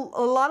just a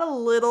lot of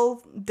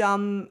little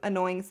dumb,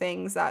 annoying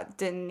things that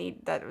didn't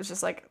need. That was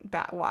just like,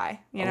 why?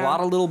 You know, A lot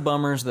of little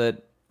bummers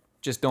that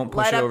just don't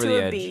push Led it up over to the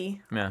a edge.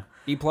 B. Yeah.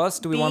 B plus?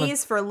 Do we want to?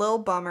 B's for Lil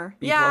Bummer.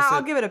 B Yeah, plus I'll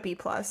it? give it a B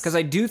plus. Because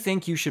I do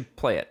think you should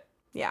play it.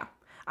 Yeah,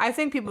 I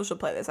think people should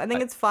play this. I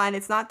think it's fun.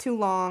 It's not too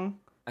long.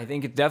 I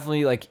think it's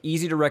definitely like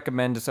easy to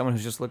recommend to someone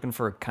who's just looking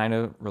for a kind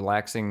of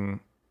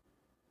relaxing,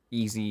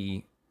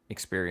 easy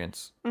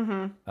experience.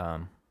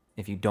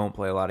 If you don't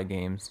play a lot of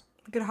games.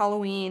 Good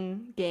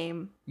Halloween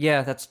game.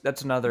 Yeah, that's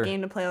another.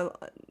 Game to play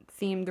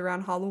themed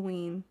around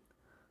Halloween.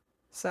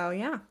 So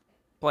yeah.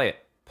 Play it.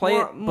 Play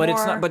More- it, but it's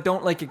more- not. But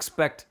don't like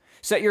expect.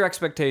 Set your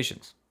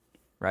expectations,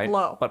 right?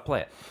 Low. But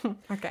play it.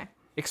 Okay.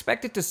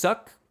 Expect it to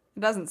suck, It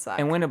doesn't suck.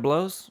 and when it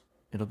blows,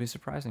 it'll be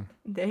surprising.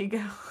 There you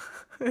go.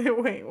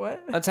 Wait,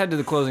 what? Let's head to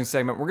the closing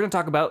segment. We're going to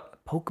talk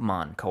about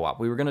Pokemon co-op.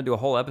 We were going to do a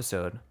whole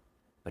episode,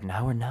 but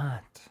now we're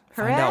not.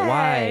 Find out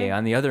why Hooray.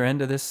 on the other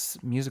end of this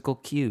musical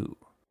cue.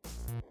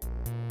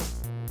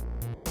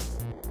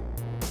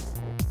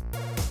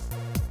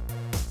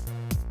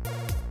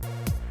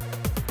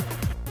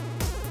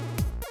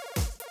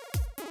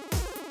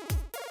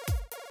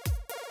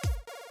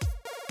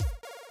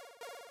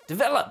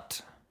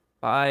 Developed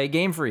by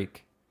Game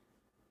Freak.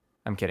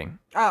 I'm kidding.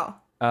 Oh,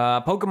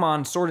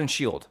 Pokemon Sword and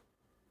Shield.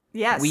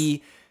 yes.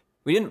 We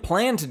didn't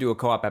plan to do a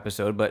co-op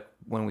episode, but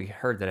when we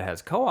heard that it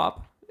has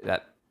co-op,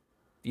 that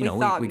We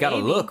thought we got a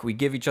maybe. look. We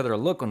give each other a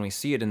look when we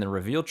see it in the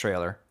reveal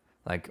trailer.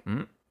 Like,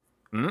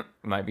 it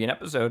might be an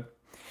episode.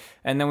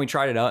 And then we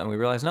tried it out and we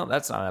realized, no,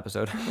 that's not an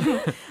episode.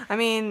 I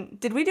mean,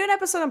 did we do an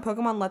episode on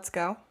Pokemon Let's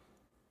Go?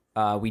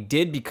 We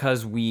did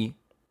because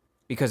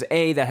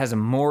A, that has a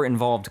more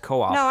involved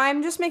co-op. No,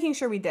 I'm just making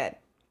sure we did.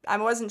 I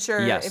wasn't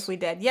sure Yes. if we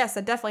did. Yes,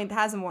 that definitely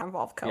has a more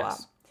involved co-op.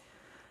 Yes.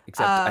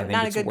 Except I think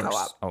not a it's good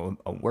worse.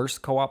 A worse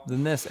co-op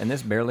than this, and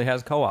this barely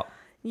has co-op.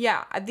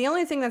 Yeah, the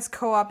only thing that's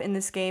co-op in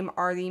this game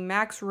are the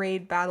max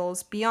raid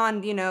battles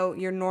beyond,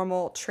 your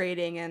normal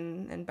trading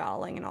and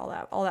battling and all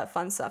that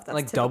fun stuff. That's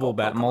Like typical double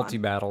Pokemon.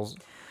 multi-battles.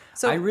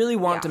 So I really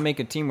want to yeah. make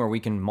a team where we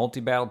can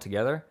multi-battle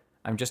together.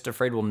 I'm just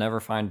afraid we'll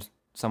never find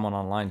someone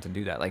online to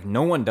do that. Like,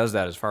 no one does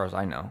that as far as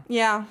I know.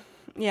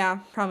 Yeah,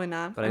 probably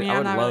not. But I mean, I I'm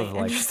would not love, really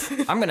interested.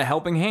 I'm going to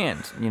helping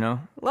hand,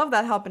 Love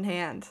that helping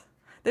hand.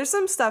 There's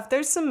some stuff.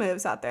 There's some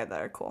moves out there that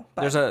are cool.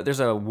 But There's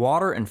a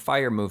water and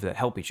fire move that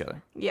help each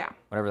other. yeah.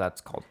 Whatever that's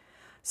called.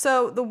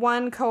 So the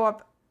one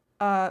co-op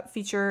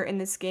feature in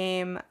this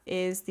game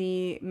is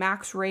the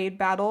max raid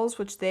battles,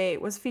 which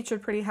was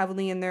featured pretty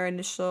heavily in their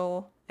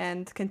initial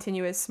and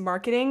continuous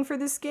marketing for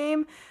this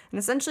game. And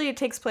essentially it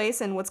takes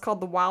place in what's called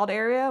the wild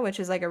area, which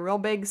is like a real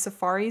big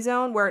safari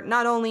zone where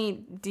not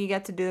only do you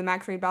get to do the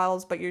max raid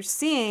battles, but you're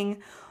seeing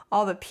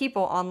all the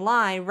people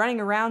online running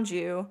around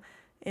you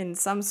in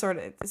some sort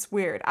of, it's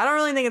weird. I don't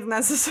really think it's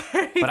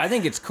necessary. But I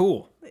think it's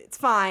cool. It's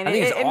fine. I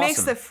think it's it makes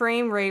awesome. the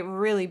frame rate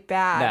really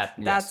bad.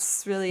 Yes.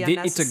 That's really The-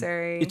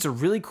 unnecessary. It's a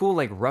really cool,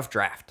 like, rough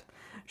draft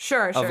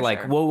Sure. of like,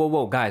 sure.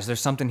 whoa, guys,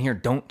 there's something here.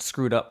 Don't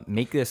screw it up.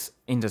 Make this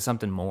into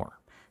something more.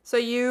 So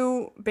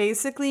you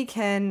basically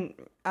can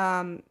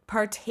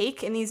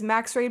partake in these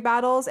max raid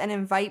battles and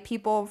invite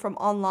people from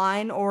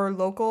online or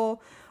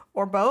local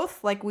or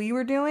both, like we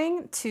were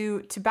doing,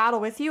 to battle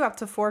with you, up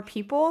to 4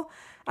 people.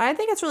 And I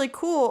think it's really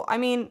cool. I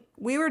mean,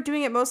 we were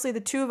doing it mostly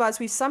the 2 of us.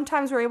 We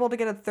sometimes were able to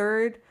get a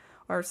 3rd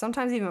or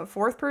sometimes even a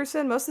 4th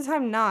person. Most of the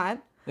time,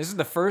 not. This is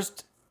the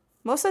first.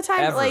 Most of the time,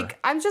 Ever. like,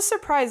 I'm just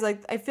surprised.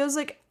 Like, it feels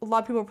like a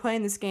lot of people are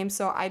playing this game,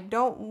 so I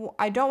don't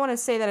want to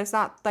say that it's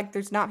not like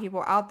there's not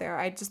people out there.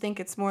 I just think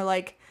it's more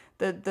like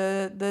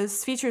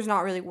the feature's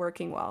not really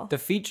working well.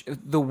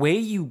 The way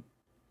you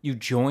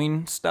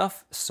join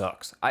stuff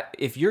sucks.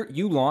 If you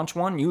launch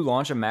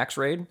a max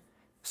raid.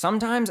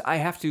 Sometimes I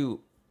have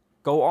to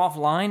go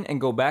offline and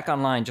go back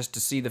online just to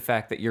see the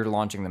fact that you're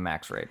launching the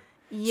max raid.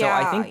 So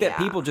I think that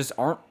people just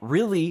aren't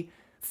really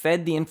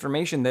fed the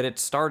information that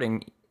it's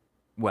starting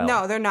well.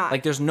 No, they're not.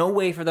 Like, there's no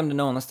way for them to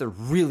know unless they're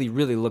really,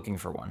 really looking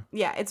for one.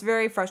 Yeah, it's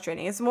very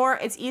frustrating.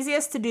 It's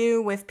easiest to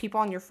do with people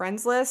on your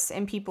friends list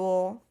and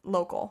people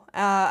local.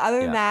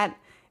 Other than that,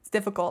 it's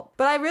difficult.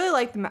 But I really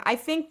like I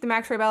think the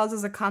max raid battles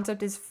as a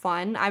concept is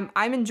fun.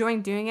 I'm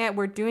enjoying doing it.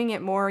 We're doing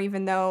it more,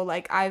 even though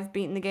like I've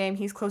beaten the game,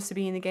 he's close to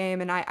beating the game,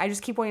 and I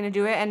just keep wanting to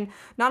do it. And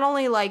not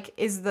only like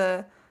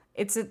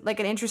it's like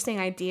an interesting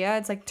idea.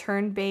 It's like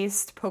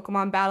turn-based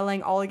Pokemon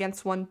battling all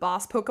against one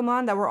boss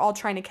Pokemon that we're all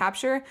trying to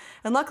capture.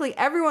 And luckily,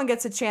 everyone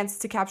gets a chance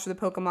to capture the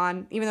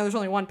Pokemon, even though there's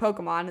only one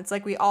Pokemon. It's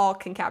like we all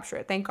can capture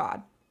it, thank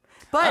God.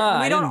 But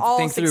I we don't didn't all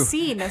think through.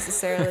 succeed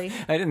necessarily.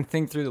 I didn't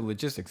think through the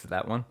logistics of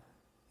that one.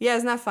 Yeah,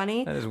 isn't that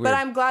funny? That is weird. But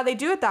I'm glad they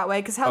do it that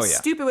way, because how Oh, yeah.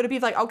 stupid would it be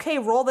if, like, okay,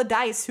 roll the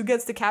dice, who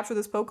gets to capture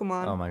this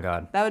Pokemon? Oh my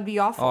god. That would be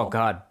awful. Oh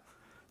god.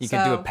 You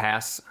could do a So-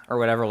 pass or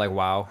whatever, like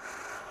WoW.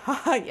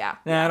 Yeah.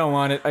 Nah, I don't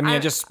want it. I mean, I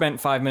just spent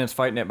 5 minutes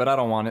fighting it, but I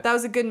don't want it. That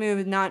was a good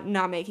move, not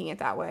making it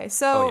that way.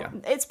 So yeah.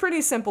 it's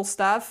pretty simple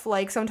stuff.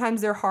 Like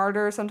sometimes they're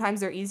harder, sometimes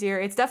they're easier.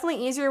 It's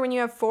definitely easier when you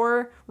have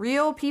 4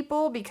 real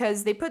people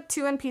because they put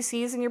 2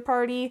 NPCs in your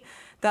party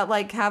that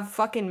like have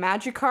fucking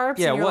Magikarps.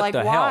 Yeah, and you're what like,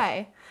 the hell?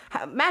 why?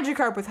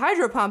 Magikarp with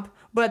Hydro Pump,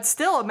 but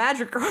still a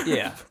Magikarp.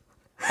 Yeah.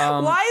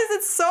 Why is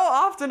it so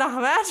often a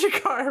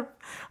Magikarp?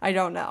 I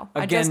don't know.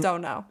 I just Again,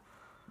 don't know.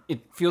 It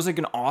feels like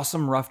an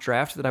awesome rough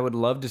draft that I would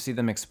love to see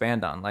them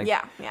expand on. Like,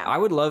 Yeah. I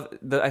would love.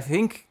 I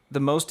think the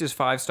most is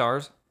 5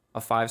 stars,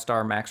 a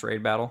 5-star max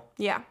raid battle.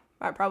 Yeah,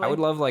 I probably. I would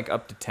love like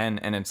up to 10,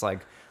 and it's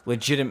like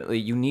legitimately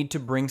you need to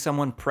bring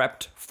someone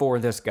prepped for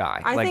this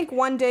guy. I Like, think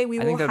one day we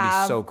I will think that'd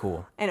have be so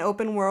cool. an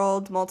open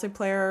world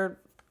multiplayer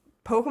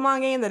Pokemon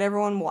game that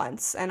everyone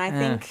wants, and I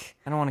think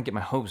I don't want to get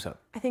my hopes up.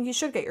 you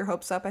should get your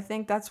hopes up. I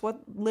think that's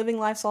what living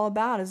life's all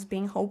about, is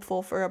being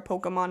hopeful for a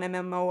Pokemon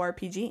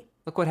MMORPG.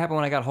 Look what happened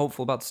when I got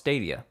hopeful about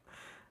Stadia.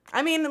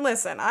 I mean,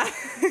 listen, I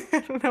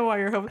don't know why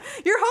your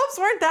hopes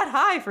weren't that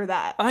high for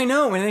that. I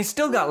know, and they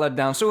still got let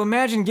down. So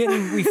imagine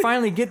we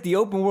finally get the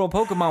open world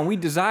Pokemon we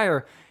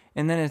desire,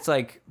 and then it's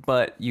like,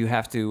 but you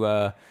have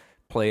to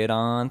play it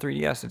on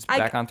 3DS. It's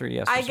back on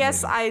 3DS. I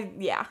guess I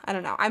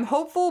don't know. I'm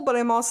hopeful, but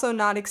I'm also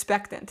not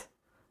expectant.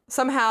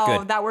 Somehow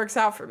Good. that works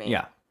out for me.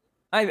 Yeah.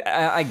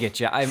 I get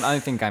you. I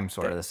think I'm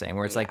sort of the same,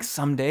 where it's like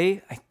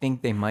someday I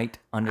think they might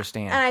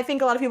understand. And I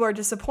think a lot of people are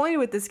disappointed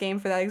with this game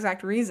for that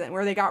exact reason,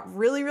 where they got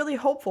really, really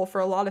hopeful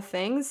for a lot of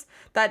things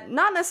that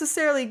not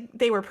necessarily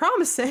they were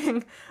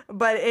promising,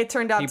 but it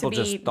turned out People to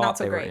just be thought not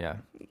so they great. were, yeah.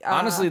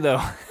 Honestly,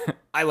 though,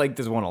 I like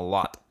this one a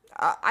lot.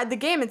 The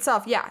game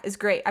itself, is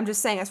great. I'm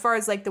just saying, as far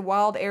as like the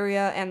wild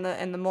area and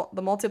the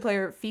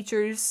multiplayer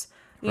features,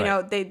 you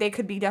know, they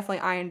could be definitely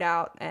ironed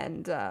out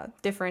and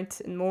different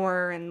and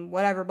more and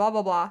whatever, blah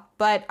blah blah.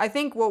 But I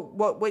think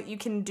what you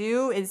can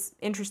do is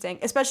interesting,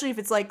 especially if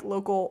it's like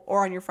local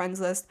or on your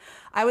friends list.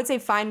 I would say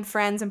find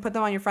friends and put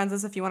them on your friends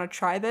list if you want to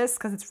try this,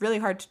 because it's really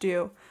hard to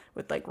do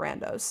with like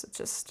randos.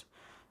 This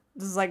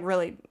is like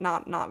really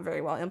not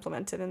very well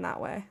implemented in that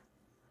way.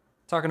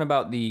 Talking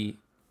about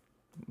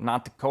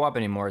not the co-op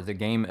anymore, the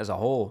game as a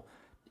whole,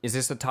 is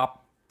this the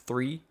top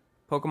 3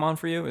 Pokemon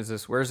for you?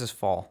 Where does this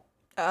fall?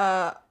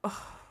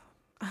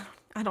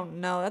 I don't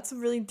know. That's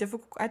really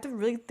difficult. I have to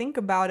really think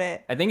about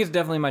it. I think it's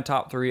definitely my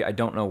top 3. I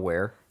don't know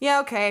where.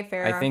 Yeah, okay,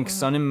 fair. I think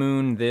Sun and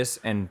Moon, this,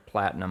 and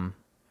Platinum.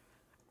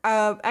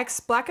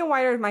 Black and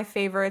White are my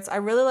favorites. I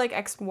really like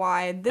X and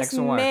Y. This X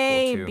and Y are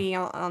may cool, too. be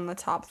on the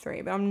top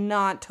 3, but I'm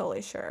not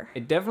totally sure.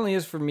 It definitely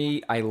is for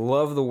me. I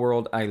love the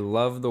world. I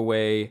love the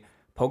way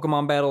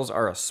Pokemon battles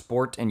are a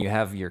sport, and you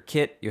have your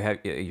kit, you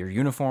have your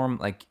uniform.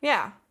 Like,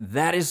 Yeah.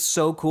 that is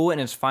so cool, and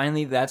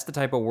that's the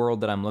type of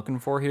world that I'm looking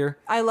for here.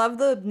 I love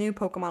the new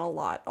Pokemon a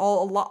lot.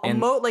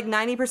 Like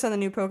 90% of the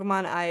new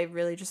Pokemon I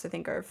really just I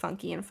think are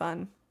funky and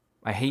fun.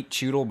 I hate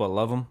Choodle, but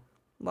love him.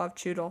 Love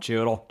Choodle.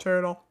 Choodle.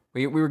 Turtle.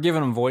 We were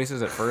giving him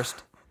voices at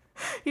first.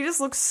 He just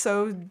looks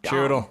so dumb.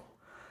 Choodle.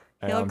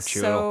 He looks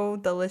so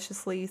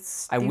deliciously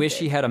stupid. I wish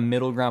he had a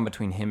middle ground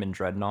between him and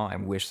Dreadnought. I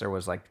wish there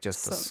was like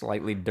just a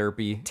slightly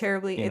derpy.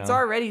 Terribly. you It's know.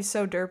 already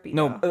so derpy.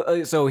 No,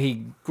 though. so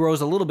he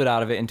grows a little bit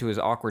out of it into his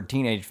awkward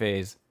teenage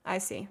phase I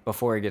see.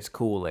 before he gets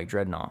cool like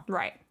Dreadnought.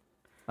 Right.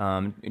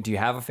 Do you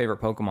have a favorite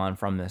Pokemon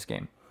from this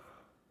game?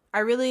 I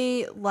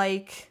really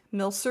like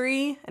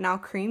Milcery and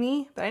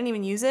Alcremie, but I didn't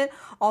even use it.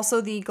 Also,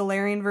 the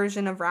Galarian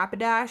version of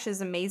Rapidash is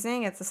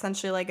amazing. It's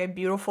essentially like a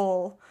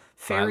beautiful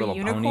fairy Little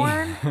Pony.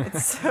 unicorn.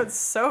 It's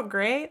so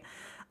great.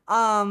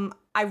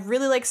 I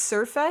really like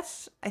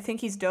Surfetch. I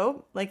think he's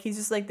dope. Like, he's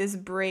just like this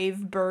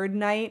brave bird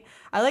knight.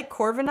 I like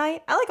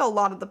Corviknight. I like a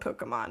lot of the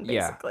Pokemon,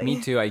 basically. Yeah,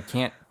 me too. I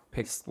can't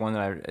pick one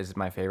that is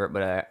my favorite,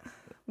 but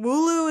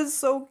Wooloo is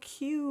so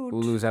cute.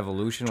 Wooloo's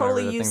Evolution, Totally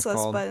whatever the thing's useless,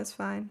 called. but it's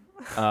fine.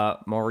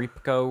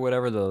 Moripeko,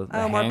 whatever, the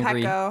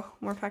hangry.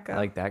 Morpeko. I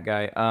like that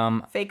guy.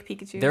 Fake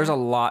Pikachu. There's a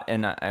lot,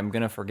 and I'm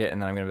going to forget,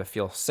 and then I'm going to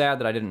feel sad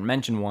that I didn't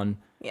mention one,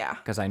 Yeah.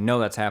 because I know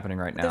that's happening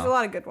right now. There's a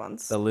lot of good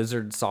ones. The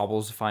lizard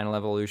Sobble's final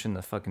evolution,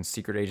 the fucking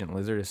secret agent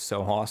lizard, is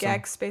so awesome.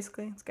 Gex,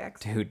 basically. It's Gex.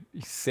 Dude,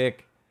 he's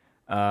sick.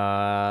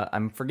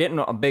 I'm forgetting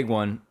a big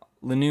one.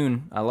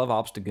 Lanoon. I love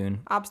Obstagoon.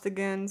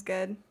 Obstagoon's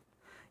good.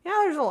 Yeah,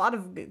 there's a lot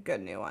of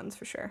good new ones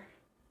for sure.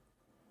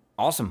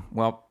 Awesome.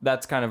 Well,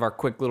 that's kind of our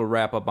quick little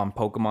wrap up on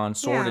Pokemon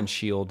Sword Yeah. and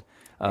Shield.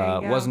 There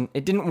you go.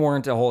 It didn't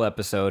warrant a whole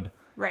episode.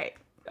 Right.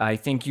 I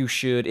think you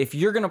should, if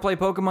you're gonna play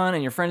Pokemon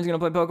and your friend's gonna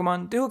play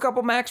Pokemon, do a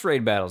couple Max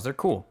Raid battles. They're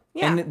cool.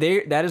 Yeah. And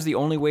that is the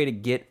only way to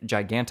get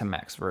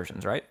Gigantamax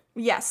versions, right?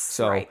 Yes.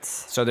 So, right.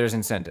 so there's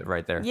incentive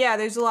right there. Yeah,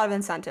 there's a lot of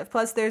incentive.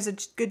 Plus, there's a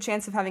good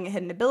chance of having a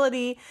hidden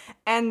ability,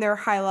 and they're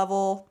high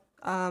level.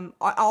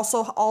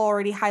 Also,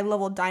 already high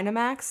level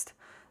Dynamaxed.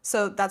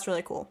 So that's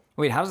really cool.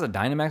 Wait, how does the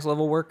Dynamax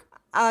level work?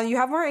 You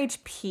have more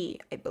HP,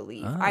 I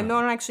believe. I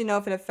don't actually know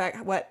if it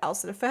what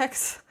else it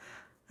affects.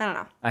 I don't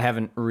know. I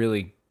haven't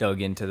really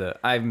dug into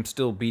I'm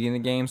still beating the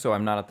game, so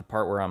I'm not at the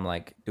part where I'm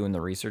like doing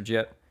the research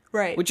yet.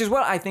 Right. Which is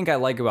what I think I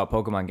like about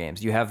Pokemon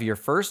games. You have your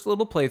first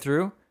little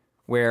playthrough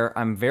where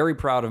I'm very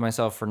proud of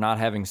myself for not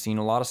having seen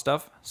a lot of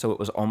stuff, so it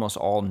was almost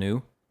all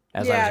new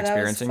as I Yeah, was that was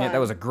experiencing it. fun. That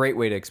was a great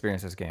way to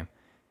experience this game.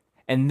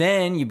 And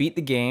then you beat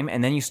the game,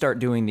 and then you start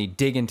doing the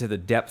dig into the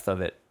depth of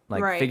it,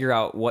 like Right. figure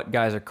out what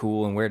guys are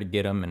cool and where to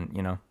get them,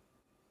 and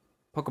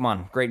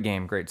Pokemon, great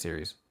game, great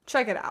series.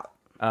 Check it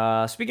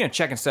out. Speaking of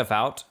checking stuff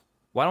out,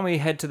 why don't we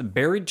head to the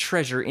Buried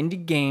Treasure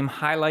indie game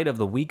highlight of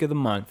the week of the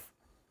month,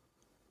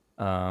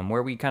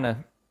 where we kind of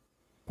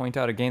point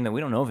out a game that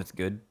we don't know if it's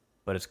good,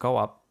 but it's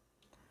co-op.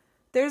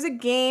 There's a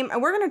game,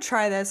 and we're going to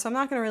try this, so I'm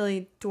not going to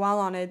really dwell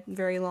on it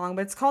very long,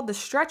 but it's called The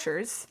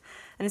Stretchers,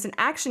 and it's an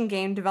action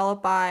game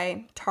developed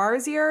by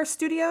Tarsier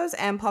Studios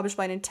and published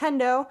by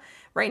Nintendo.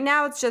 Right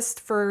now, it's just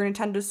for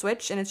Nintendo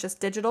Switch, and it's just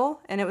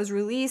digital, and it was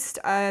released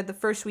the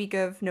first week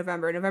of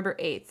November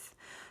 8th.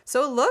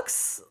 So it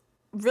looks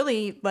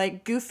really,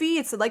 like, goofy.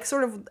 It's, like,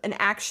 sort of an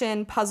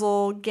action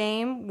puzzle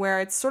game where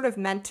it's sort of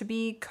meant to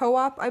be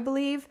co-op, I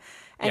believe.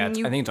 And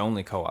I think it's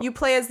only co-op. you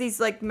play as these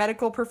like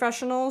medical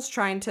professionals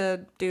trying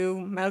to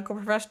do medical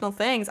professional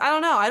things. I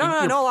don't know. I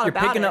don't know a lot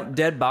about it. You're picking up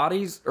dead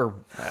bodies, or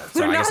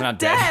sorry, I guess not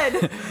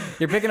dead.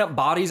 You're picking up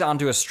bodies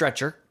onto a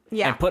stretcher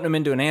Yeah. and putting them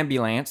into an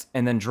ambulance,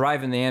 and then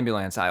driving the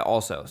ambulance. I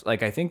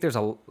think there's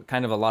a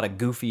kind of a lot of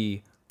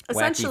goofy, wacky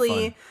Essentially,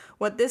 fun.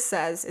 what this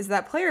says is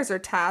that players are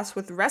tasked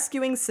with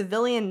rescuing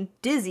civilian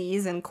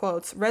dizzies, in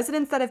quotes,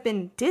 residents that have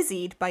been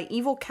dizzied by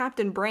evil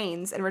Captain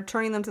Brains and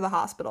returning them to the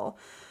hospital.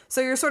 So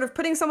you're sort of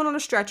putting someone on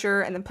a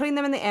stretcher and then putting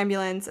them in the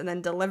ambulance and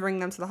then delivering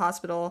them to the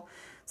hospital.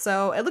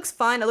 So it looks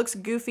fun. It looks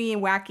goofy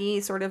and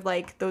wacky, sort of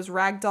like those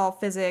ragdoll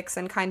physics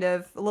and kind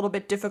of a little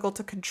bit difficult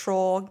to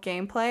control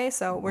gameplay.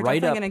 So we're Right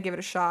definitely up. going to give it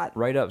a shot.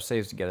 Right up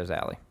Saves Together's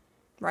alley.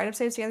 Right up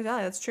Saves Together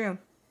Valley. That's true.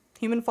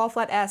 Human Fall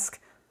Flat-esque.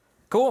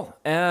 Cool.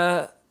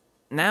 Now.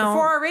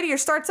 Before our radiator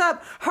starts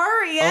up,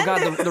 hurry! Oh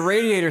god, the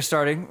radiator's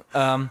starting.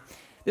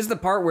 This is the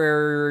part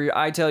where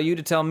I tell you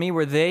to tell me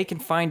where they can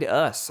find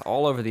us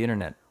all over the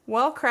internet.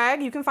 Well,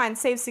 Craig, you can find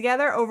Saves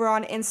Together over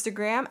on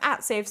Instagram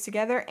at Saves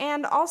Together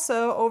and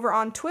also over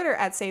on Twitter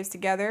at Saves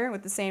Together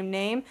with the same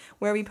name,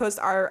 where we post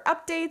our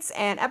updates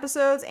and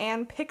episodes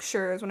and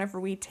pictures whenever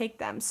we take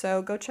them.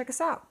 So go check us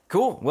out.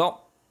 Cool.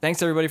 Well,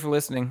 thanks everybody for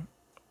listening.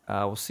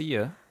 We'll see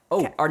you.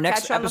 Oh, our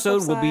next catch you on the flip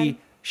episode will be side.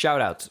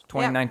 shout-outs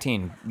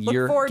 2019.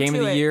 Year forward game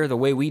of to the it. year, the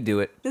way we do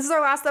it. This is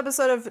our last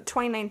episode of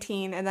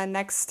 2019, and then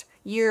next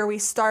year we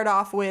start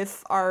off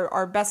with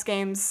our best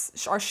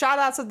games, our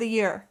shout-outs of the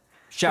year.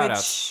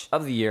 Shout-outs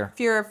of the year. If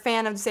you're a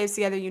fan of Saves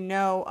Together, you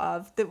know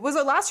of. Was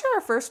it last year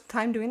our first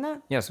time doing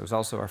that? Yes, it was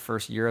also our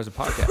first year as a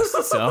podcast.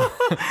 So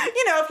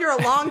You know, if you're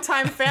a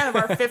longtime fan of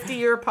our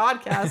 50-year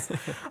podcast.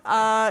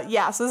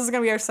 So this is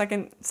going to be our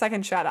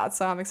second shout-out,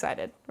 so I'm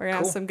excited. We're going to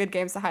Cool. have some good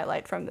games to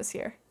highlight from this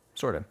year.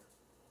 sort of.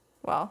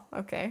 Well,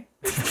 okay.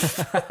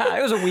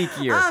 It was a weak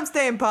year. I'm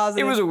staying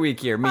positive. It was a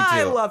weak year. Me too.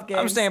 I love I'm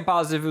games. staying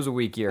positive. It was a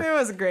week year. It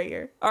was a great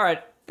year. All right.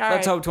 All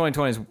Let's right. hope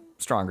 2020 is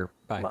stronger.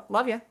 Bye.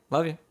 Love you.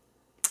 Love you.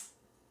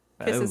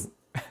 Kisses.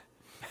 Oh.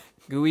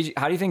 Guiji,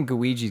 how do you think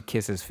Guiji's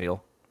kisses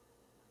feel?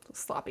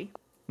 Sloppy.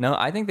 No,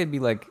 I think they'd be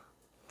like,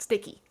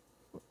 Sticky.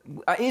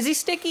 is he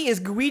sticky? Is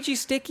Guiji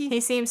sticky?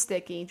 He seems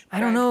sticky. I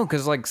don't know,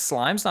 because like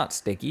slime's not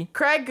sticky.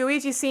 Craig,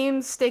 Guiji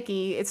seems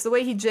sticky. It's the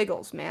way he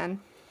jiggles, man.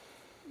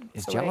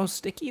 Is the Jello way-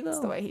 sticky It's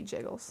the though? way he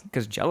jiggles.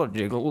 Because Jello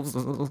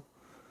jiggles.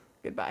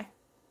 Goodbye.